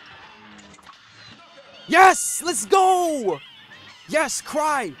 Yes! Let's go! Yes!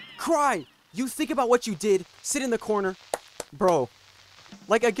 Cry! Cry! You think about what you did. Sit in the corner. Bro.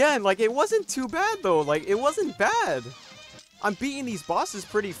 Like, again, like, it wasn't too bad, though. Like, it wasn't bad. I'm beating these bosses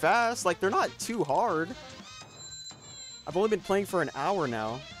pretty fast. Like, they're not too hard. I've only been playing for an hour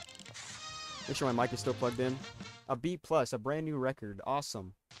now. Make sure my mic is still plugged in. A B+, a brand new record.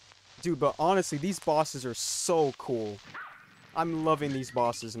 Awesome. Dude, but honestly, these bosses are so cool. I'm loving these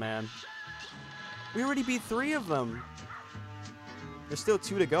bosses, man. We already beat 3 of them. There's still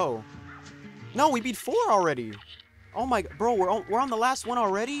 2 to go. No, we beat 4 already. Oh my... Bro, we're on the last one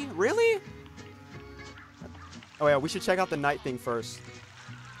already? Really? Oh yeah, we should check out the night thing first.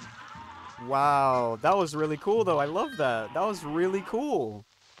 Wow, that was really cool, though. I love that. That was really cool.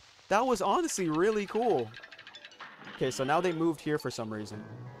 That was honestly really cool. Okay, so now they moved here for some reason.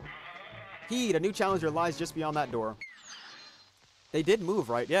 Heed, a new challenger lies just beyond that door. They did move,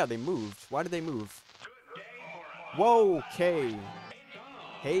 right? Yeah, they moved. Why did they move? Whoa, okay.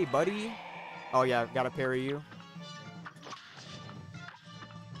 Hey, buddy. Oh, yeah, gotta parry you.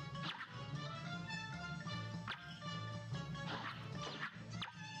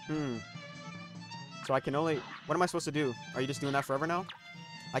 So I can only... What am I supposed to do? Are you just doing that forever now?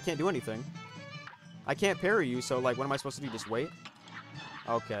 I can't do anything. I can't parry you, so, like, what am I supposed to do? Just wait?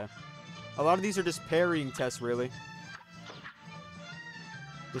 Okay. A lot of these are just parrying tests, really.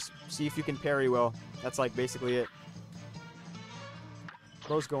 Just see if you can parry well. That's, like, basically it.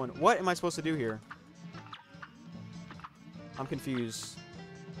 Bro's going... What am I supposed to do here? I'm confused.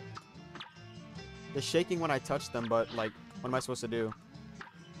 They're shaking when I touch them, but, like, what am I supposed to do?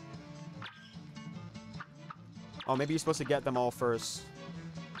 Oh, maybe you're supposed to get them all first.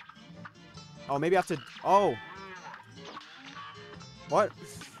 Oh, maybe I have to... Oh! What?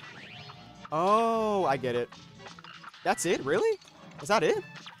 Oh, I get it. That's it? Really? Is that it?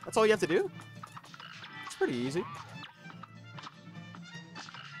 That's all you have to do? It's pretty easy.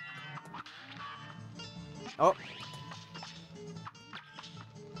 Oh.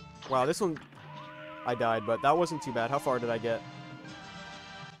 Wow, this one... I died, but that wasn't too bad. How far did I get?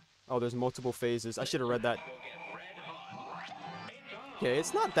 Oh, there's multiple phases. I should have read that. Okay,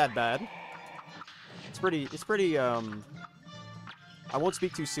 it's not that bad. It's pretty, I won't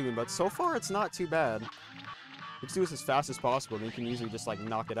speak too soon, but so far it's not too bad. You can do this as fast as possible, and you can usually just, like,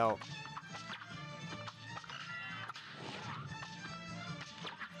 knock it out.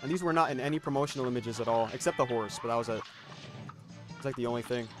 And these were not in any promotional images at all, except the horse, but that was it. It's like the only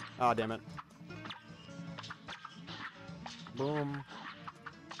thing. Ah, damn it. Boom.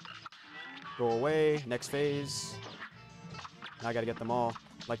 Go away. Next phase. Now I gotta get them all.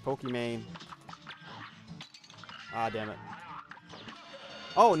 Like Pokemon. Ah, damn it.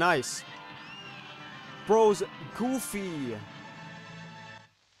 Oh, nice. Bro's goofy.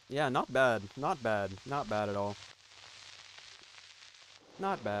 Yeah, not bad. Not bad. Not bad at all.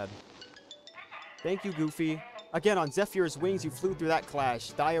 Not bad. Thank you, Goofy. Again, on Zephyr's wings, you flew through that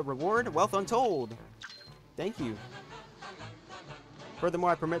clash. Dire reward, wealth untold. Thank you. Furthermore,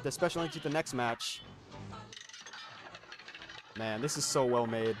 I permit the special entry to the next match. Man, this is so well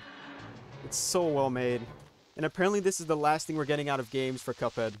made. It's so well made. And apparently this is the last thing we're getting out of games for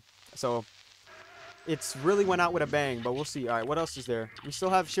Cuphead. So, it's really went out with a bang, but we'll see. Alright, what else is there? We still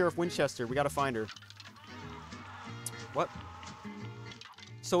have Sheriff Winchester. We gotta find her. What?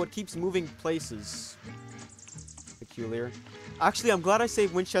 So it keeps moving places. Peculiar. Actually, I'm glad I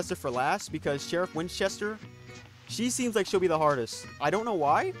saved Winchester for last, because Sheriff Winchester, she seems like she'll be the hardest. I don't know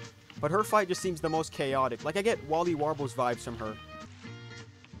why, but her fight just seems the most chaotic. Like, I get Wally Warble's vibes from her.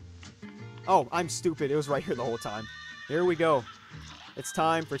 Oh, I'm stupid. It was right here the whole time. Here we go. It's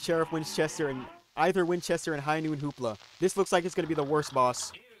time for Sheriff Winchester and either Winchester and High Noon Hoopla. This looks like it's going to be the worst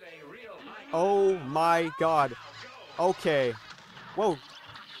boss. Oh my god. Okay. Whoa.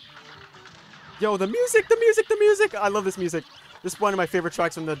 Yo, the music, the music, the music. I love this music. This is one of my favorite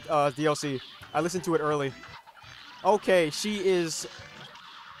tracks from the DLC. I listened to it early. Okay, she is...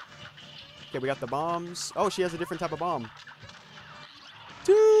 Okay, we got the bombs. Oh, she has a different type of bomb.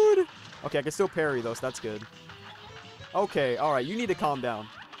 Dude! Okay, I can still parry, though, so that's good. Okay, alright, you need to calm down.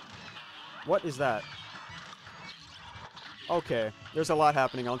 What is that? Okay, there's a lot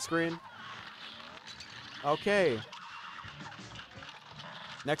happening on screen. Okay.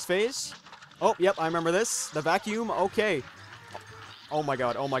 Next phase. Oh, yep, I remember this. The vacuum, okay. Oh my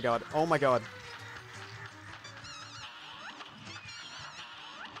god, oh my god, oh my god.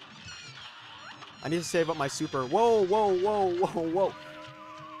 I need to save up my super. Whoa, whoa, whoa, whoa, whoa.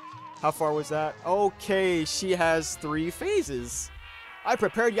 How far was that? Okay, she has 3 phases. I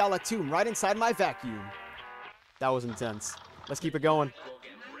prepared y'all a tomb right inside my vacuum. That was intense. Let's keep it going.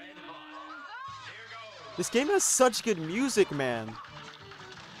 This game has such good music, man.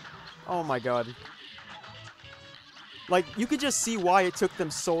 Oh my god. Like, you could just see why it took them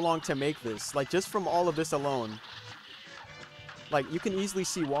so long to make this. Like, just from all of this alone. Like, you can easily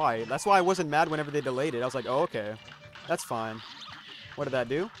see why. That's why I wasn't mad whenever they delayed it. I was like, oh, okay. That's fine. What did that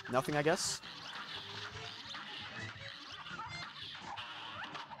do? Nothing, I guess?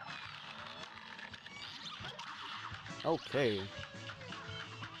 Okay.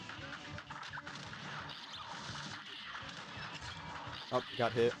 Oh,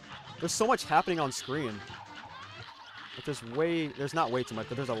 got hit. There's so much happening on screen. But there's not way too much,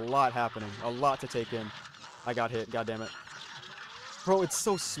 but there's a lot happening. A lot to take in. I got hit, god damn it. Bro, it's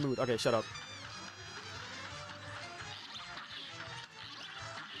so smooth. Okay, shut up.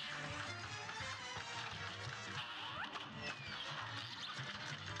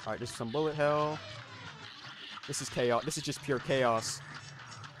 Alright, this is some bullet hell. This is chaos. This is just pure chaos.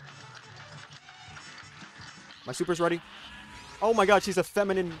 My super's ready. Oh my god, she's a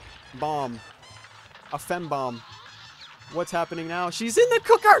feminine bomb. A fem bomb. What's happening now? She's in the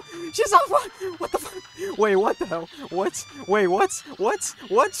cooker! She's on what the fuck? Wait, what the hell? What? Wait, what? What?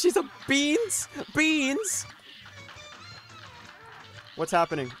 What? She's a beans? Beans? What's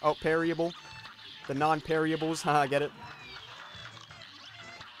happening? Oh, parryable. The non-parryables. Haha, get it.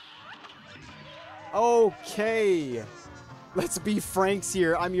 Okay. Let's be franks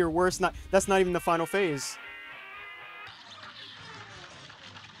here. I'm your worst. That's not even the final phase.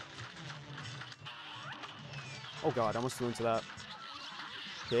 Oh god, I almost flew into that.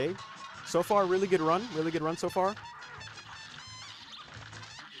 Okay. So far, really good run. Really good run so far.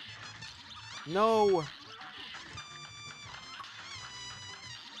 No!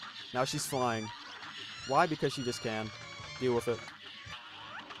 Now she's flying. Why? Because she just can. Deal with it.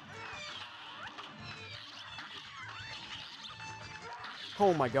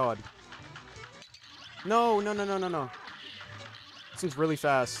 Oh my god. No, no, no, no, no, no. This seems really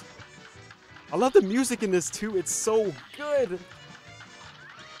fast. I love the music in this too. It's so good.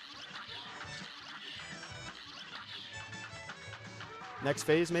 Next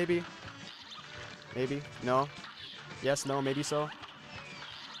phase, maybe? Maybe? No? Yes, no, maybe so?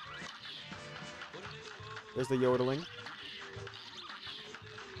 There's the yodeling.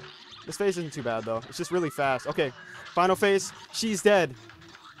 This phase isn't too bad, though. It's just really fast. Okay, final phase. She's dead.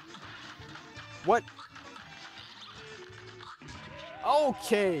 What?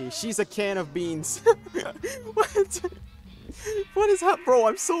 Okay, she's a can of beans. What? What is that, bro?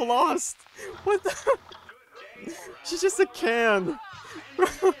 I'm so lost. What the? She's just a can.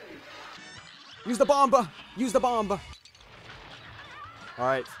 Use the bomb. Use the bomb.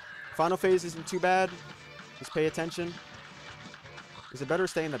 Alright. Final phase isn't too bad. Just pay attention. Is it better to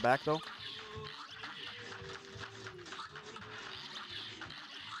stay in the back, though?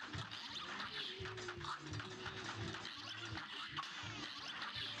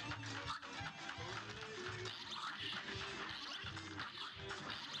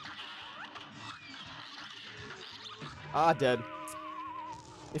 Ah, dead.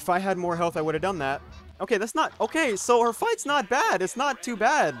 If I had more health, I would have done that. Okay, that's not... Okay, so her fight's not bad. It's not too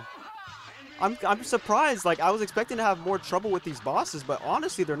bad. I'm surprised. Like, I was expecting to have more trouble with these bosses, but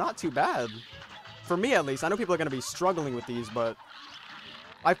honestly, they're not too bad. For me, at least. I know people are going to be struggling with these, but...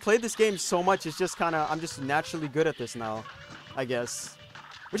 I've played this game so much, it's just kind of... I'm just naturally good at this now, I guess.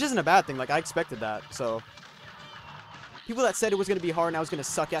 Which isn't a bad thing. Like, I expected that, so... People that said it was going to be hard and I was going to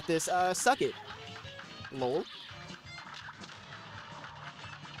suck at this, suck it. Lol.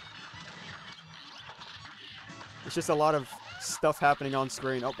 It's just a lot of stuff happening on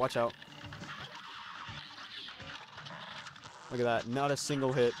screen. Oh, watch out. Look at that. Not a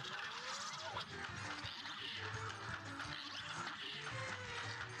single hit.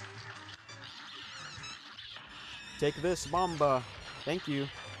 Take this, Mamba. Thank you.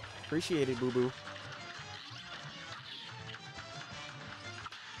 Appreciate it, boo-boo.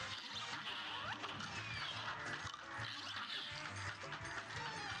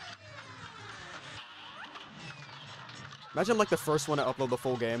 Imagine, like, the first one to upload the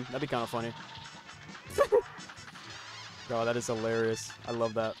full game. That'd be kind of funny. Oh, that is hilarious. I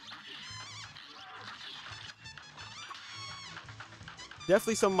love that.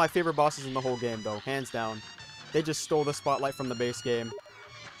 Definitely some of my favorite bosses in the whole game, though. Hands down. They just stole the spotlight from the base game.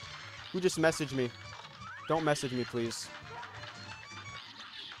 Who just messaged me? Don't message me, please.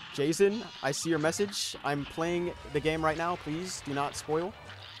 Jason, I see your message. I'm playing the game right now. Please do not spoil.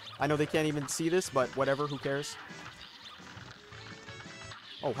 I know they can't even see this, but whatever. Who cares?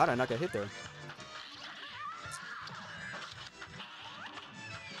 Oh, how did I not get hit there?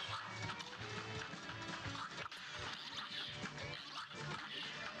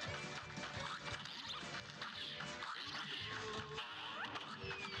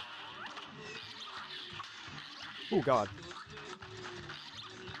 Oh, God.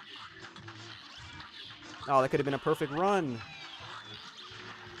 Oh, that could have been a perfect run.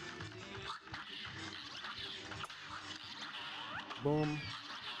 Boom.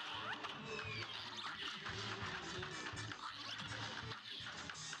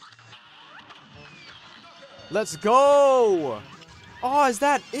 Let's go! Oh, is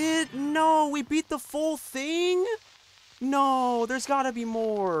that it? No, we beat the full thing? No, there's gotta be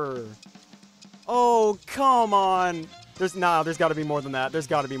more. Oh, come on. There's gotta be more than that. There's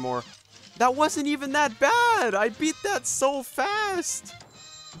gotta be more. That wasn't even that bad. I beat that so fast.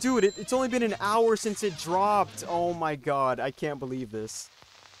 Dude, it's only been an hour since it dropped. Oh my god, I can't believe this.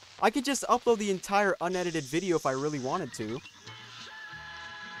 I could just upload the entire unedited video if I really wanted to.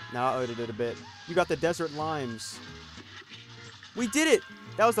 Now I edited it a bit. You got the desert limes. We did it!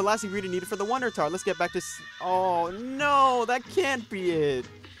 That was the last ingredient needed for the Wonder Tart. Let's get back to... Oh, no! That can't be it!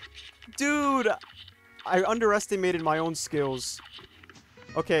 Dude! I underestimated my own skills.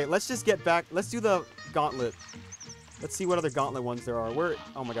 Okay, let's just get back. Let's do the gauntlet. Let's see what other gauntlet ones there are. Where...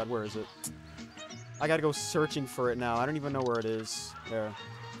 Oh my god, where is it? I gotta go searching for it now. I don't even know where it is. There.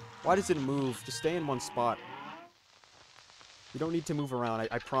 Why does it move? Just stay in one spot. You don't need to move around,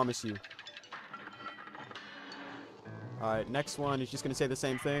 I promise you. Alright, next one is just gonna say the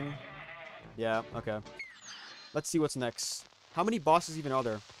same thing. Yeah, okay. Let's see what's next. How many bosses even are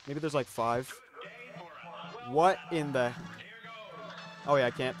there? Maybe there's like 5. What in the... Oh yeah,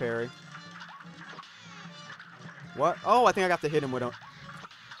 I can't parry. What? Oh, I think I got to hit him with him.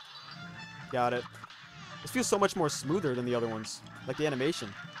 Got it. This feels so much more smoother than the other ones. Like the animation.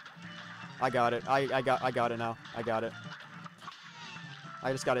 I got it. I got it now. I got it.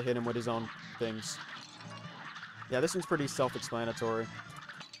 I just gotta hit him with his own things. Yeah, this one's pretty self-explanatory.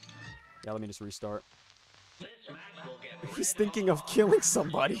 Yeah, let me just restart. He's thinking of killing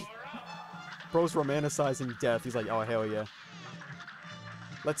somebody. Bro's romanticizing death. He's like, oh, hell yeah.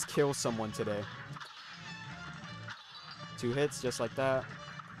 Let's kill someone today. 2 hits, just like that.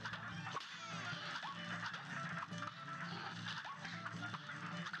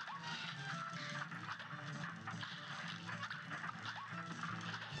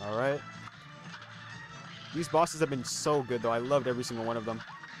 Alright. These bosses have been so good, though. I loved every single one of them.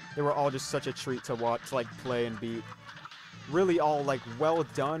 They were all just such a treat to watch, to, like, play and beat. Really all, like, well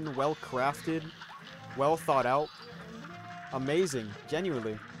done, well crafted, well thought out. Amazing.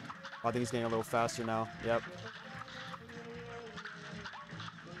 Genuinely. Oh, I think he's getting a little faster now. Yep.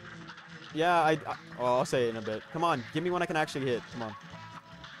 Yeah, oh, I'll say it in a bit. Come on, give me one I can actually hit. Come on.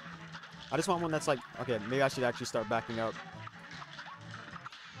 I just want one that's like... Okay, maybe I should actually start backing up.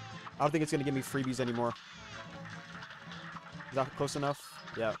 I don't think it's going to give me freebies anymore. Is that close enough?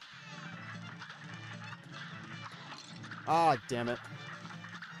 Yeah. Ah, damn it.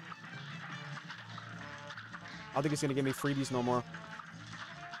 I don't think it's going to give me freebies no more.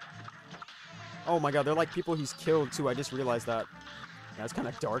 Oh my god, they're like people he's killed too. I just realized that. Yeah, it's kind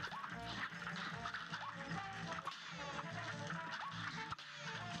of dark.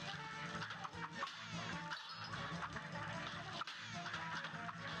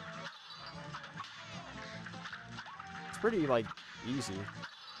 It's pretty, like, easy.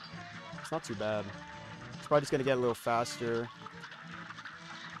 It's not too bad. It's probably just gonna get a little faster.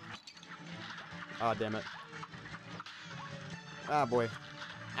 Ah, damn it. Ah, boy.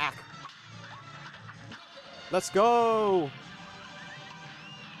 Ah. Let's go!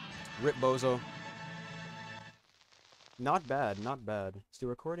 Rip Bozo. Not bad, not bad. Still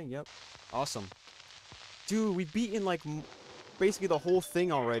recording? Yep. Awesome. Dude, we've beaten, like, basically the whole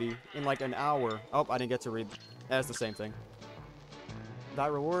thing already in, like, an hour. Oh, I didn't get to read. That's the same thing.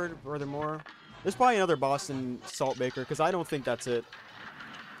 That reward, furthermore. There's probably another boss in Saltbaker, because I don't think that's it.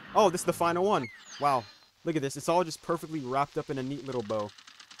 Oh, this is the final one. Wow. Look at this. It's all just perfectly wrapped up in a neat little bow.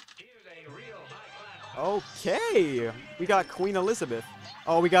 Okay. We got Queen Elizabeth.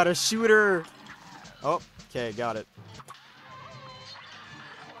 Oh, we got a shooter. Oh, okay. Got it.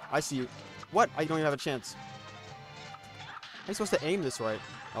 I see you. What? I don't even have a chance. How are you supposed to aim this right?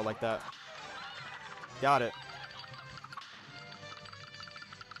 Oh, like that. Got it.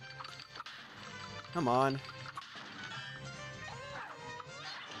 Come on.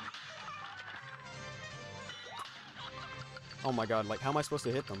 Oh my god, like, how am I supposed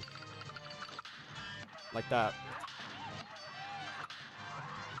to hit them? Like that.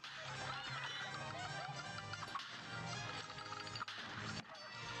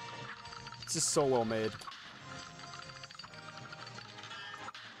 This is so well made.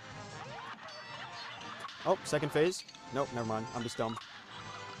 Oh, second phase? Nope, never mind. I'm just dumb.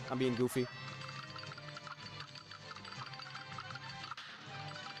 I'm being goofy.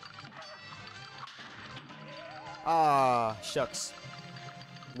 Ah, shucks.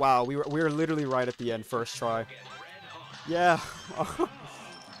 Wow, we were literally right at the end, first try. Yeah.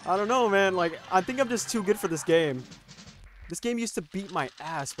 I don't know, man. Like, I think I'm just too good for this game. This game used to beat my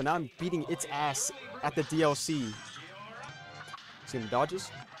ass, but now I'm beating its ass at the DLC. See the dodges?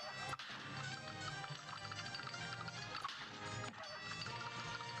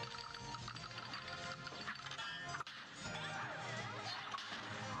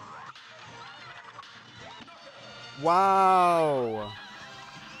 Wow.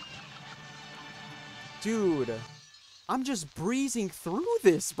 Dude. I'm just breezing through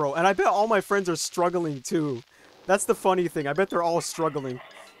this, bro. And I bet all my friends are struggling, too. That's the funny thing. I bet they're all struggling.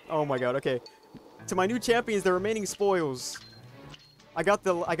 Oh, my God. Okay. To my new champions, the remaining spoils. I got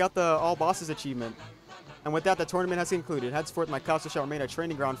the all bosses achievement. And with that, the tournament has concluded. Henceforth, my castle shall remain a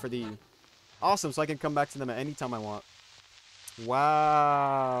training ground for thee. Awesome. So I can come back to them at any time I want.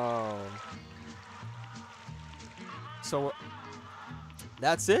 Wow. So,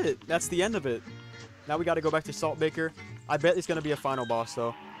 that's it. That's the end of it. Now we got to go back to Saltbaker. I bet it's going to be a final boss,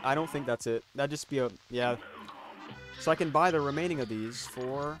 though. I don't think that's it. That'd just be a... Yeah. So I can buy the remaining of these.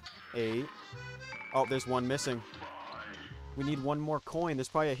 4, 8. Oh, there's one missing. We need one more coin. There's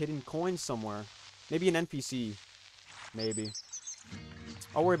probably a hidden coin somewhere. Maybe an NPC. Maybe.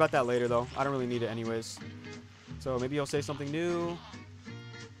 I'll worry about that later, though. I don't really need it anyways. So maybe he'll say something new.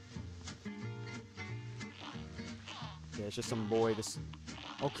 Yeah, it's just some boy. This.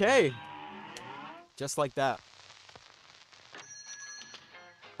 Okay. Just like that.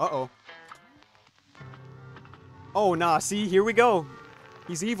 Uh-oh. Oh, nah. See, here we go.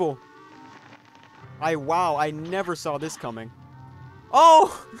 He's evil. Wow, I never saw this coming.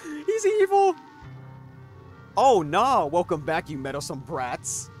 Oh, he's evil. Oh, nah. Welcome back, you meddlesome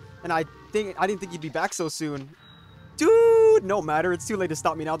brats. And I didn't think you'd be back so soon. Dude, no matter. It's too late to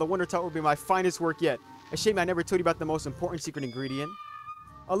stop me now. The Wonder Tart will be my finest work yet. A shame I never told you about the most important secret ingredient.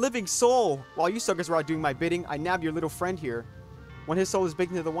 A living soul! While you suckers were out doing my bidding, I nabbed your little friend here. When his soul is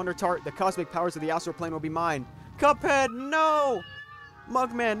baked into the Wonder Tart, the cosmic powers of the astral plane will be mine. Cuphead, no!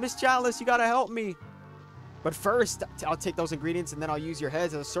 Mugman, Miss Chalice, you gotta help me. But first, I'll take those ingredients and then I'll use your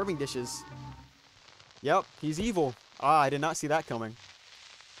heads as serving dishes. Yep, he's evil. Ah, I did not see that coming.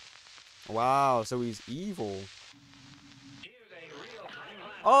 Wow, so he's evil.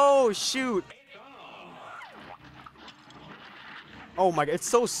 Oh, shoot! Oh my god, it's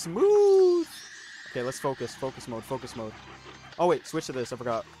so smooth! Okay, let's focus. Focus mode, focus mode. Oh wait, switch to this, I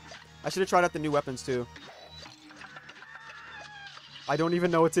forgot. I should have tried out the new weapons too. I don't even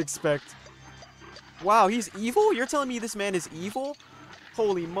know what to expect. Wow, he's evil? You're telling me this man is evil?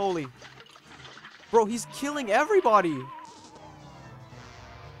 Holy moly. Bro, he's killing everybody!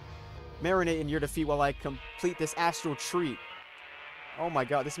 Marinate in your defeat while I complete this astral treat. Oh my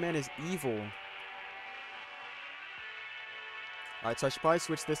god, this man is evil. Alright, so I should probably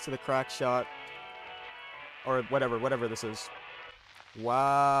switch this to the crack shot. Or whatever this is.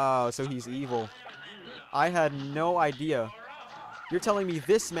 Wow, so he's evil. I had no idea. You're telling me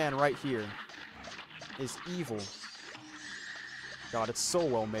this man right here is evil. God, it's so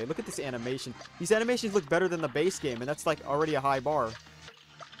well made. Look at this animation. These animations look better than the base game, and that's like already a high bar.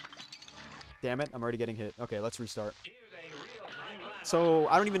 Damn it, I'm already getting hit. Okay, let's restart. So,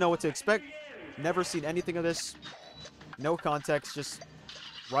 I don't even know what to expect. Never seen anything of this. No context, just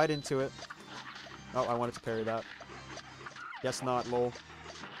right into it. Oh, I wanted to parry that. Guess not, lol.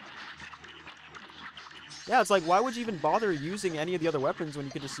 Yeah, it's like, why would you even bother using any of the other weapons when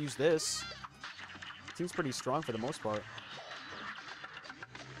you could just use this? Seems pretty strong for the most part.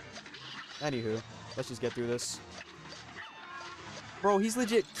 Anywho, let's just get through this. Bro, he's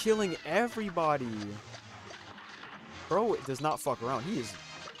legit killing everybody. Bro does not fuck around. He is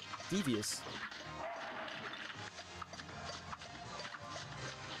devious.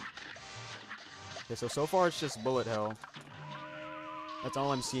 Okay, so far it's just bullet hell. That's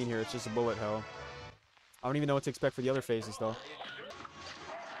all I'm seeing here. It's just a bullet hell. I don't even know what to expect for the other phases, though.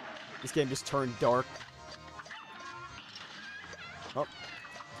 This game just turned dark. Oh.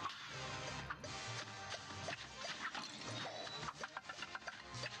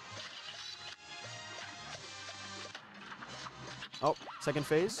 Oh, second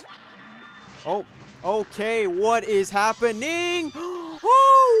phase. Oh, okay, what is happening?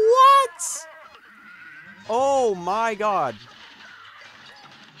 Oh, what? Oh my god.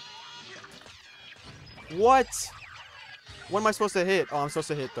 What? What am I supposed to hit? Oh, I'm supposed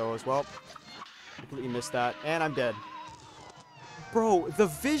to hit those. Well, completely missed that. And I'm dead. Bro, the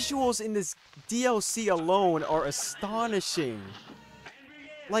visuals in this DLC alone are astonishing.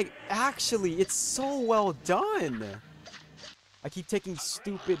 Like, actually, it's so well done. I keep taking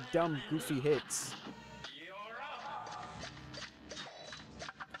stupid, dumb, goofy hits.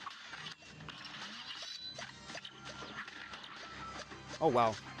 Oh,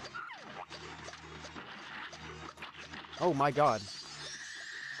 wow. Oh, my God.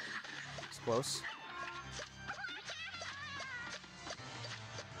 It's close.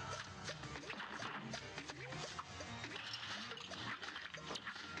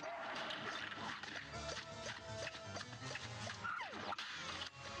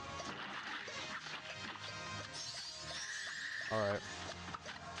 All right.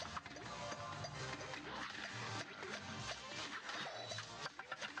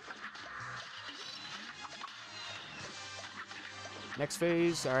 Next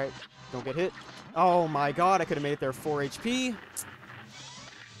phase. All right. Don't get hit. Oh my god, I could have made it there. 4 HP.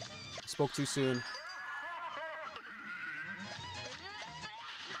 Spoke too soon.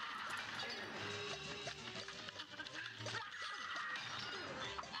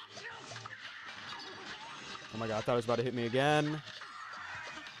 Oh my god, I thought it was about to hit me again.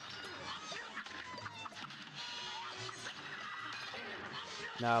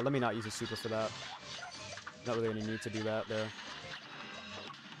 Nah, let me not use a super for that. Not really any need to do that there.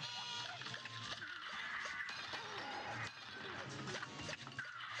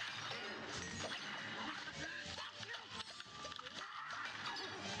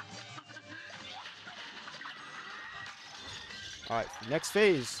 Alright, next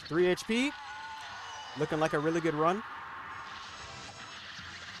phase. 3 HP. Looking like a really good run.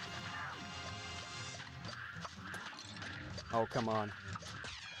 Oh, come on.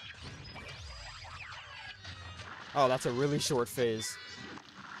 Oh, that's a really short phase.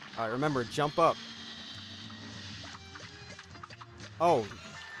 Alright, remember, jump up. Oh.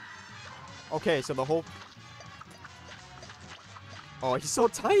 Okay, so the whole... Oh, he's so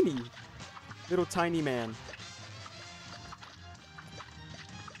tiny. Little tiny man.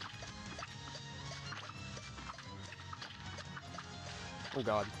 Oh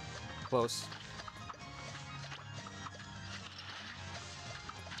god. Close.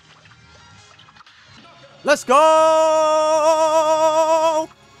 Let's go!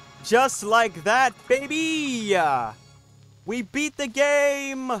 Just like that, baby! We beat the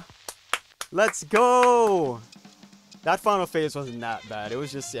game! Let's go! That final phase wasn't that bad. It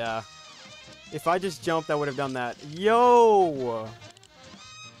was just, yeah. If I just jumped, I would have done that. Yo!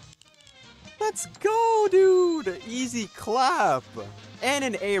 Let's go, dude! Easy clap! And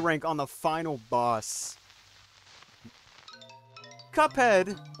an A rank on the final boss.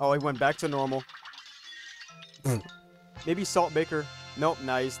 Cuphead! Oh, he went back to normal. Maybe Saltbaker. Nope,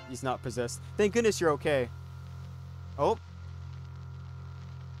 nice. He's not possessed. Thank goodness you're okay. Oh.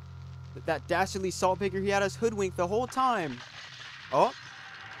 That dastardly Saltbaker, he had us hoodwinked the whole time. Oh.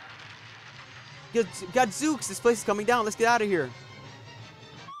 Gadzooks, this place is coming down. Let's get out of here.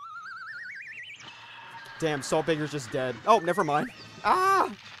 Damn, Saltbaker's just dead. Oh, never mind.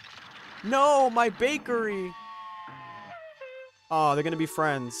 Ah! No, my bakery. Oh, they're gonna be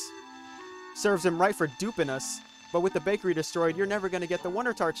friends. Serves him right for duping us. But with the bakery destroyed, you're never gonna get the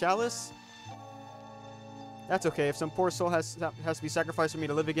Wonder Tart Chalice. That's okay. If some poor soul has to be sacrificed for me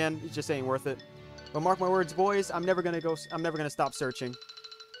to live again, it just ain't worth it. But mark my words, boys, I'm never gonna stop searching.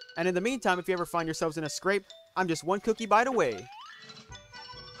 And in the meantime, if you ever find yourselves in a scrape, I'm just one cookie bite away.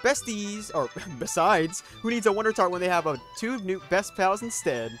 Besties, or besides, who needs a Wonder Tart when they have two new best pals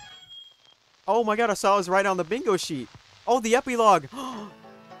instead? Oh my god, I saw it was right on the bingo sheet. Oh, the epilogue.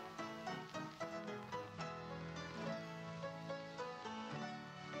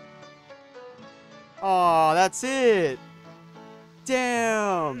 Aw, that's it.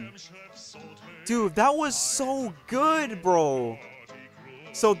 Damn. Dude, that was so good, bro.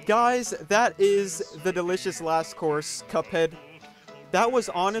 So guys, that is the delicious last course, Cuphead. That was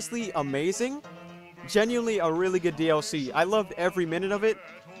honestly amazing. Genuinely a really good DLC. I loved every minute of it.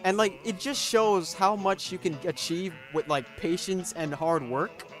 And like, it just shows how much you can achieve with like patience and hard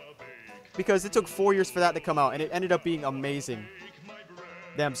work. Because it took 4 years for that to come out, and it ended up being amazing.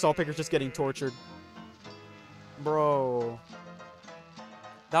 Damn, Saltbaker's just getting tortured. Bro.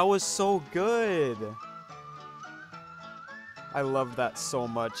 That was so good. I loved that so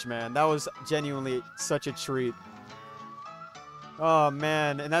much, man. That was genuinely such a treat. Oh,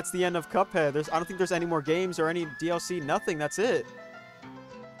 man. And that's the end of Cuphead. I don't think there's any more games or any DLC. Nothing. That's it.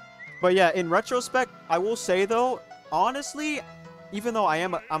 But yeah, in retrospect, I will say, though, honestly, even though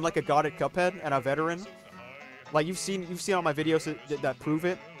I'm like a god at Cuphead and a veteran, like you've seen all my videos that prove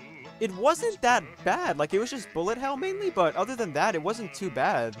it, it wasn't that bad. Like, it was just bullet hell mainly, but other than that, it wasn't too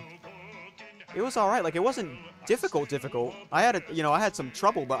bad. It was alright. Like, it wasn't difficult. I had some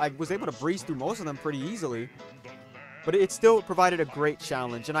trouble, but I was able to breeze through most of them pretty easily. But it still provided a great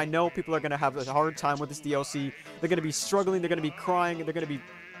challenge, and I know people are going to have a hard time with this DLC. They're going to be struggling, they're going to be crying, and they're going to be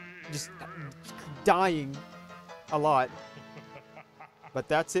just dying a lot. But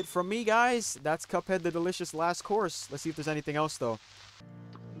that's it from me, guys. That's Cuphead, the delicious last course. Let's see if there's anything else, though.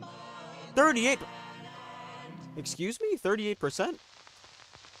 38... Excuse me? 38%?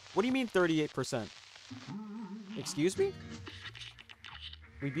 What do you mean 38%? Excuse me?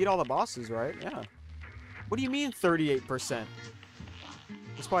 We beat all the bosses, right? Yeah. What do you mean 38%?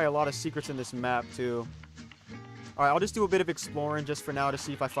 There's probably a lot of secrets in this map, too. Alright, I'll just do a bit of exploring just for now to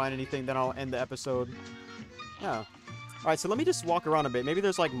see if I find anything, then I'll end the episode. Yeah. Alright, so let me just walk around a bit. Maybe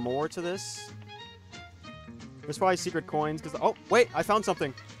there's, like, more to this. There's probably secret coins, because... Oh, wait! I found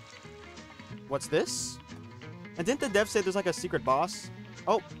something! What's this? And didn't the dev say there's, like, a secret boss?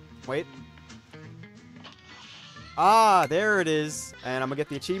 Oh, wait. Ah, there it is. And I'm gonna get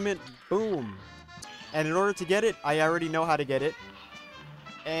the achievement. Boom. And in order to get it, I already know how to get it.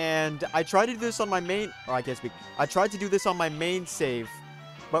 And I tried to do this on my main... Oh, I can't speak. I tried to do this on my main save.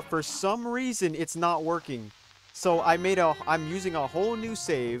 But for some reason, it's not working. So I'm using a whole new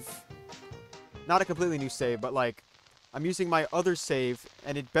save. Not a completely new save, but like... I'm using my other save,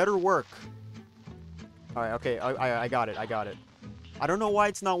 and it better work. Alright, okay. I got it. I got it. I don't know why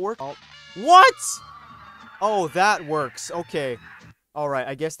it's not working. Oh. What?! Oh, that works. Okay. Alright,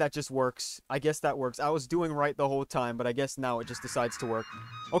 I guess that just works. I guess that works. I was doing right the whole time, but I guess now it just decides to work.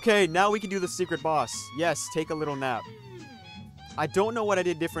 Okay, now we can do the secret boss. Yes, take a little nap. I don't know what I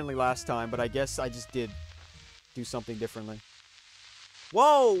did differently last time, but I guess I just did do something differently.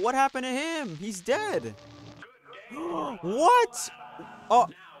 Whoa, what happened to him? He's dead. What?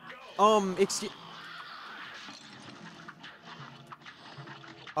 Oh, excuse...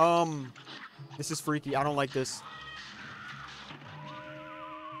 This is freaky. I don't like this.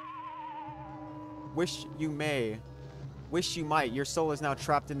 Wish you may. Wish you might. Your soul is now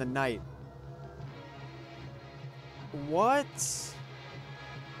trapped in the night. What?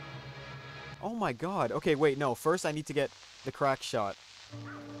 Oh my god. Okay, wait, no. First, I need to get the crack shot.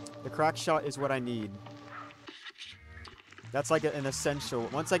 The crack shot is what I need. That's like an essential.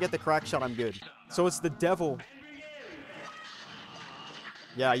 Once I get the crack shot, I'm good. So it's the devil.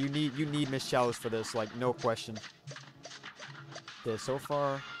 Yeah, you need Miss Chalice for this, like, no question. Okay, so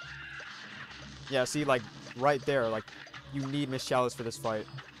far... Yeah, see, like, right there, like, you need Miss Chalice for this fight.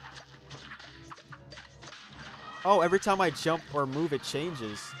 Oh, every time I jump or move, it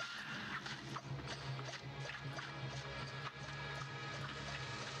changes.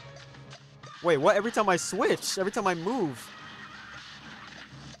 Wait, what? Every time I switch? Every time I move?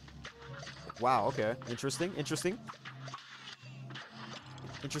 Wow, okay. Interesting, interesting.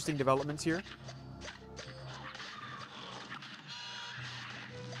 Interesting developments here.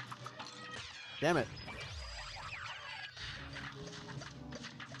 Damn it.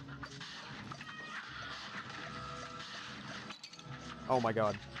 Oh my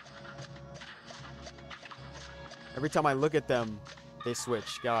god. Every time I look at them, they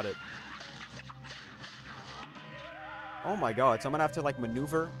switch. Got it. Oh my god, so I'm gonna have to, like,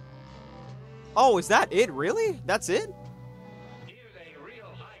 maneuver. Oh, is that it? Really? That's it?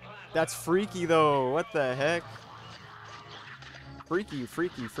 That's freaky, though. What the heck? Freaky,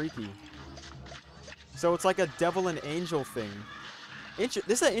 freaky, freaky. So it's like a devil and angel thing. This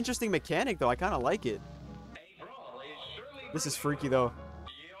is an interesting mechanic, though. I kind of like it. This is freaky, though.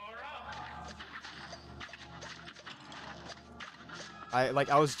 I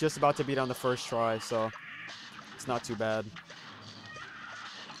was just about to beat on the first try, so it's not too bad.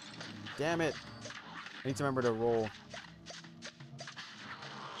 Damn it. I need to remember to roll.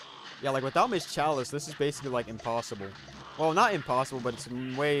 Yeah, like, without Miss Chalice, this is basically, like, impossible. Well, not impossible, but it's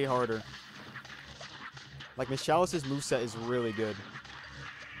way harder. Like, Miss Chalice's moveset is really good.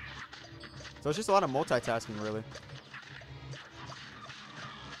 So it's just a lot of multitasking, really.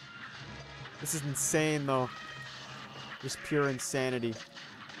 This is insane, though. Just pure insanity.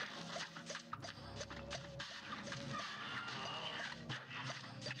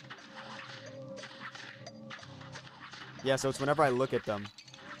 Yeah, so it's whenever I look at them.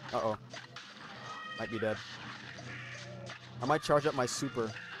 Uh-oh. Might be dead. I might charge up my super.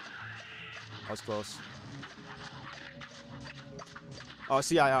 That was close. Oh,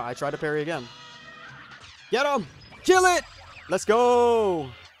 see, I tried to parry again. Get him! Kill it! Let's go!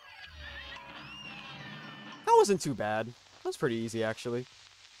 That wasn't too bad. That was pretty easy, actually.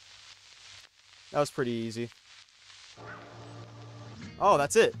 That was pretty easy. Oh,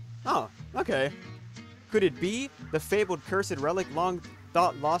 that's it. Oh, okay. Could it be? The fabled cursed relic, long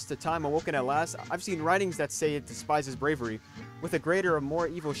thought lost to time, awoken at last? I've seen writings that say it despises bravery. With a greater or more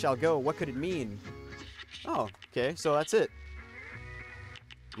evil shall go. What could it mean? Oh, okay, so that's it.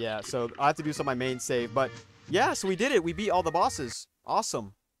 Yeah, so I have to do some of my main save, but yeah, so we did it. We beat all the bosses.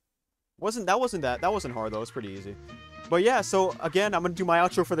 Awesome. That wasn't hard though. It's pretty easy. But yeah, so again, I'm gonna do my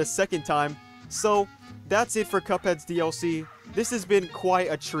outro for the second time. So that's it for Cuphead's DLC. This has been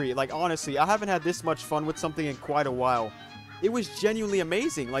quite a treat. Like, honestly, I haven't had this much fun with something in quite a while. It was genuinely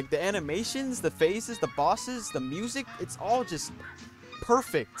amazing. Like, the animations, the phases, the bosses, the music, it's all just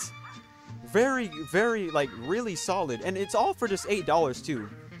perfect. Very, very, like, really solid. And it's all for just $8 too.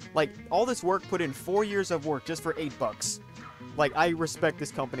 Like, all this work put in 4 years of work just for $8. Like, I respect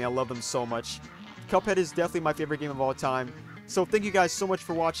this company. I love them so much. Cuphead is definitely my favorite game of all time. So thank you guys so much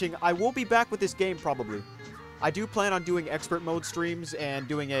for watching. I will be back with this game probably. I do plan on doing expert mode streams and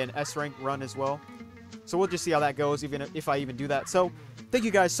doing an S rank run as well. So we'll just see how that goes, even if I even do that. So thank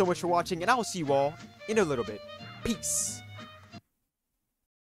you guys so much for watching, and I will see you all in a little bit. Peace.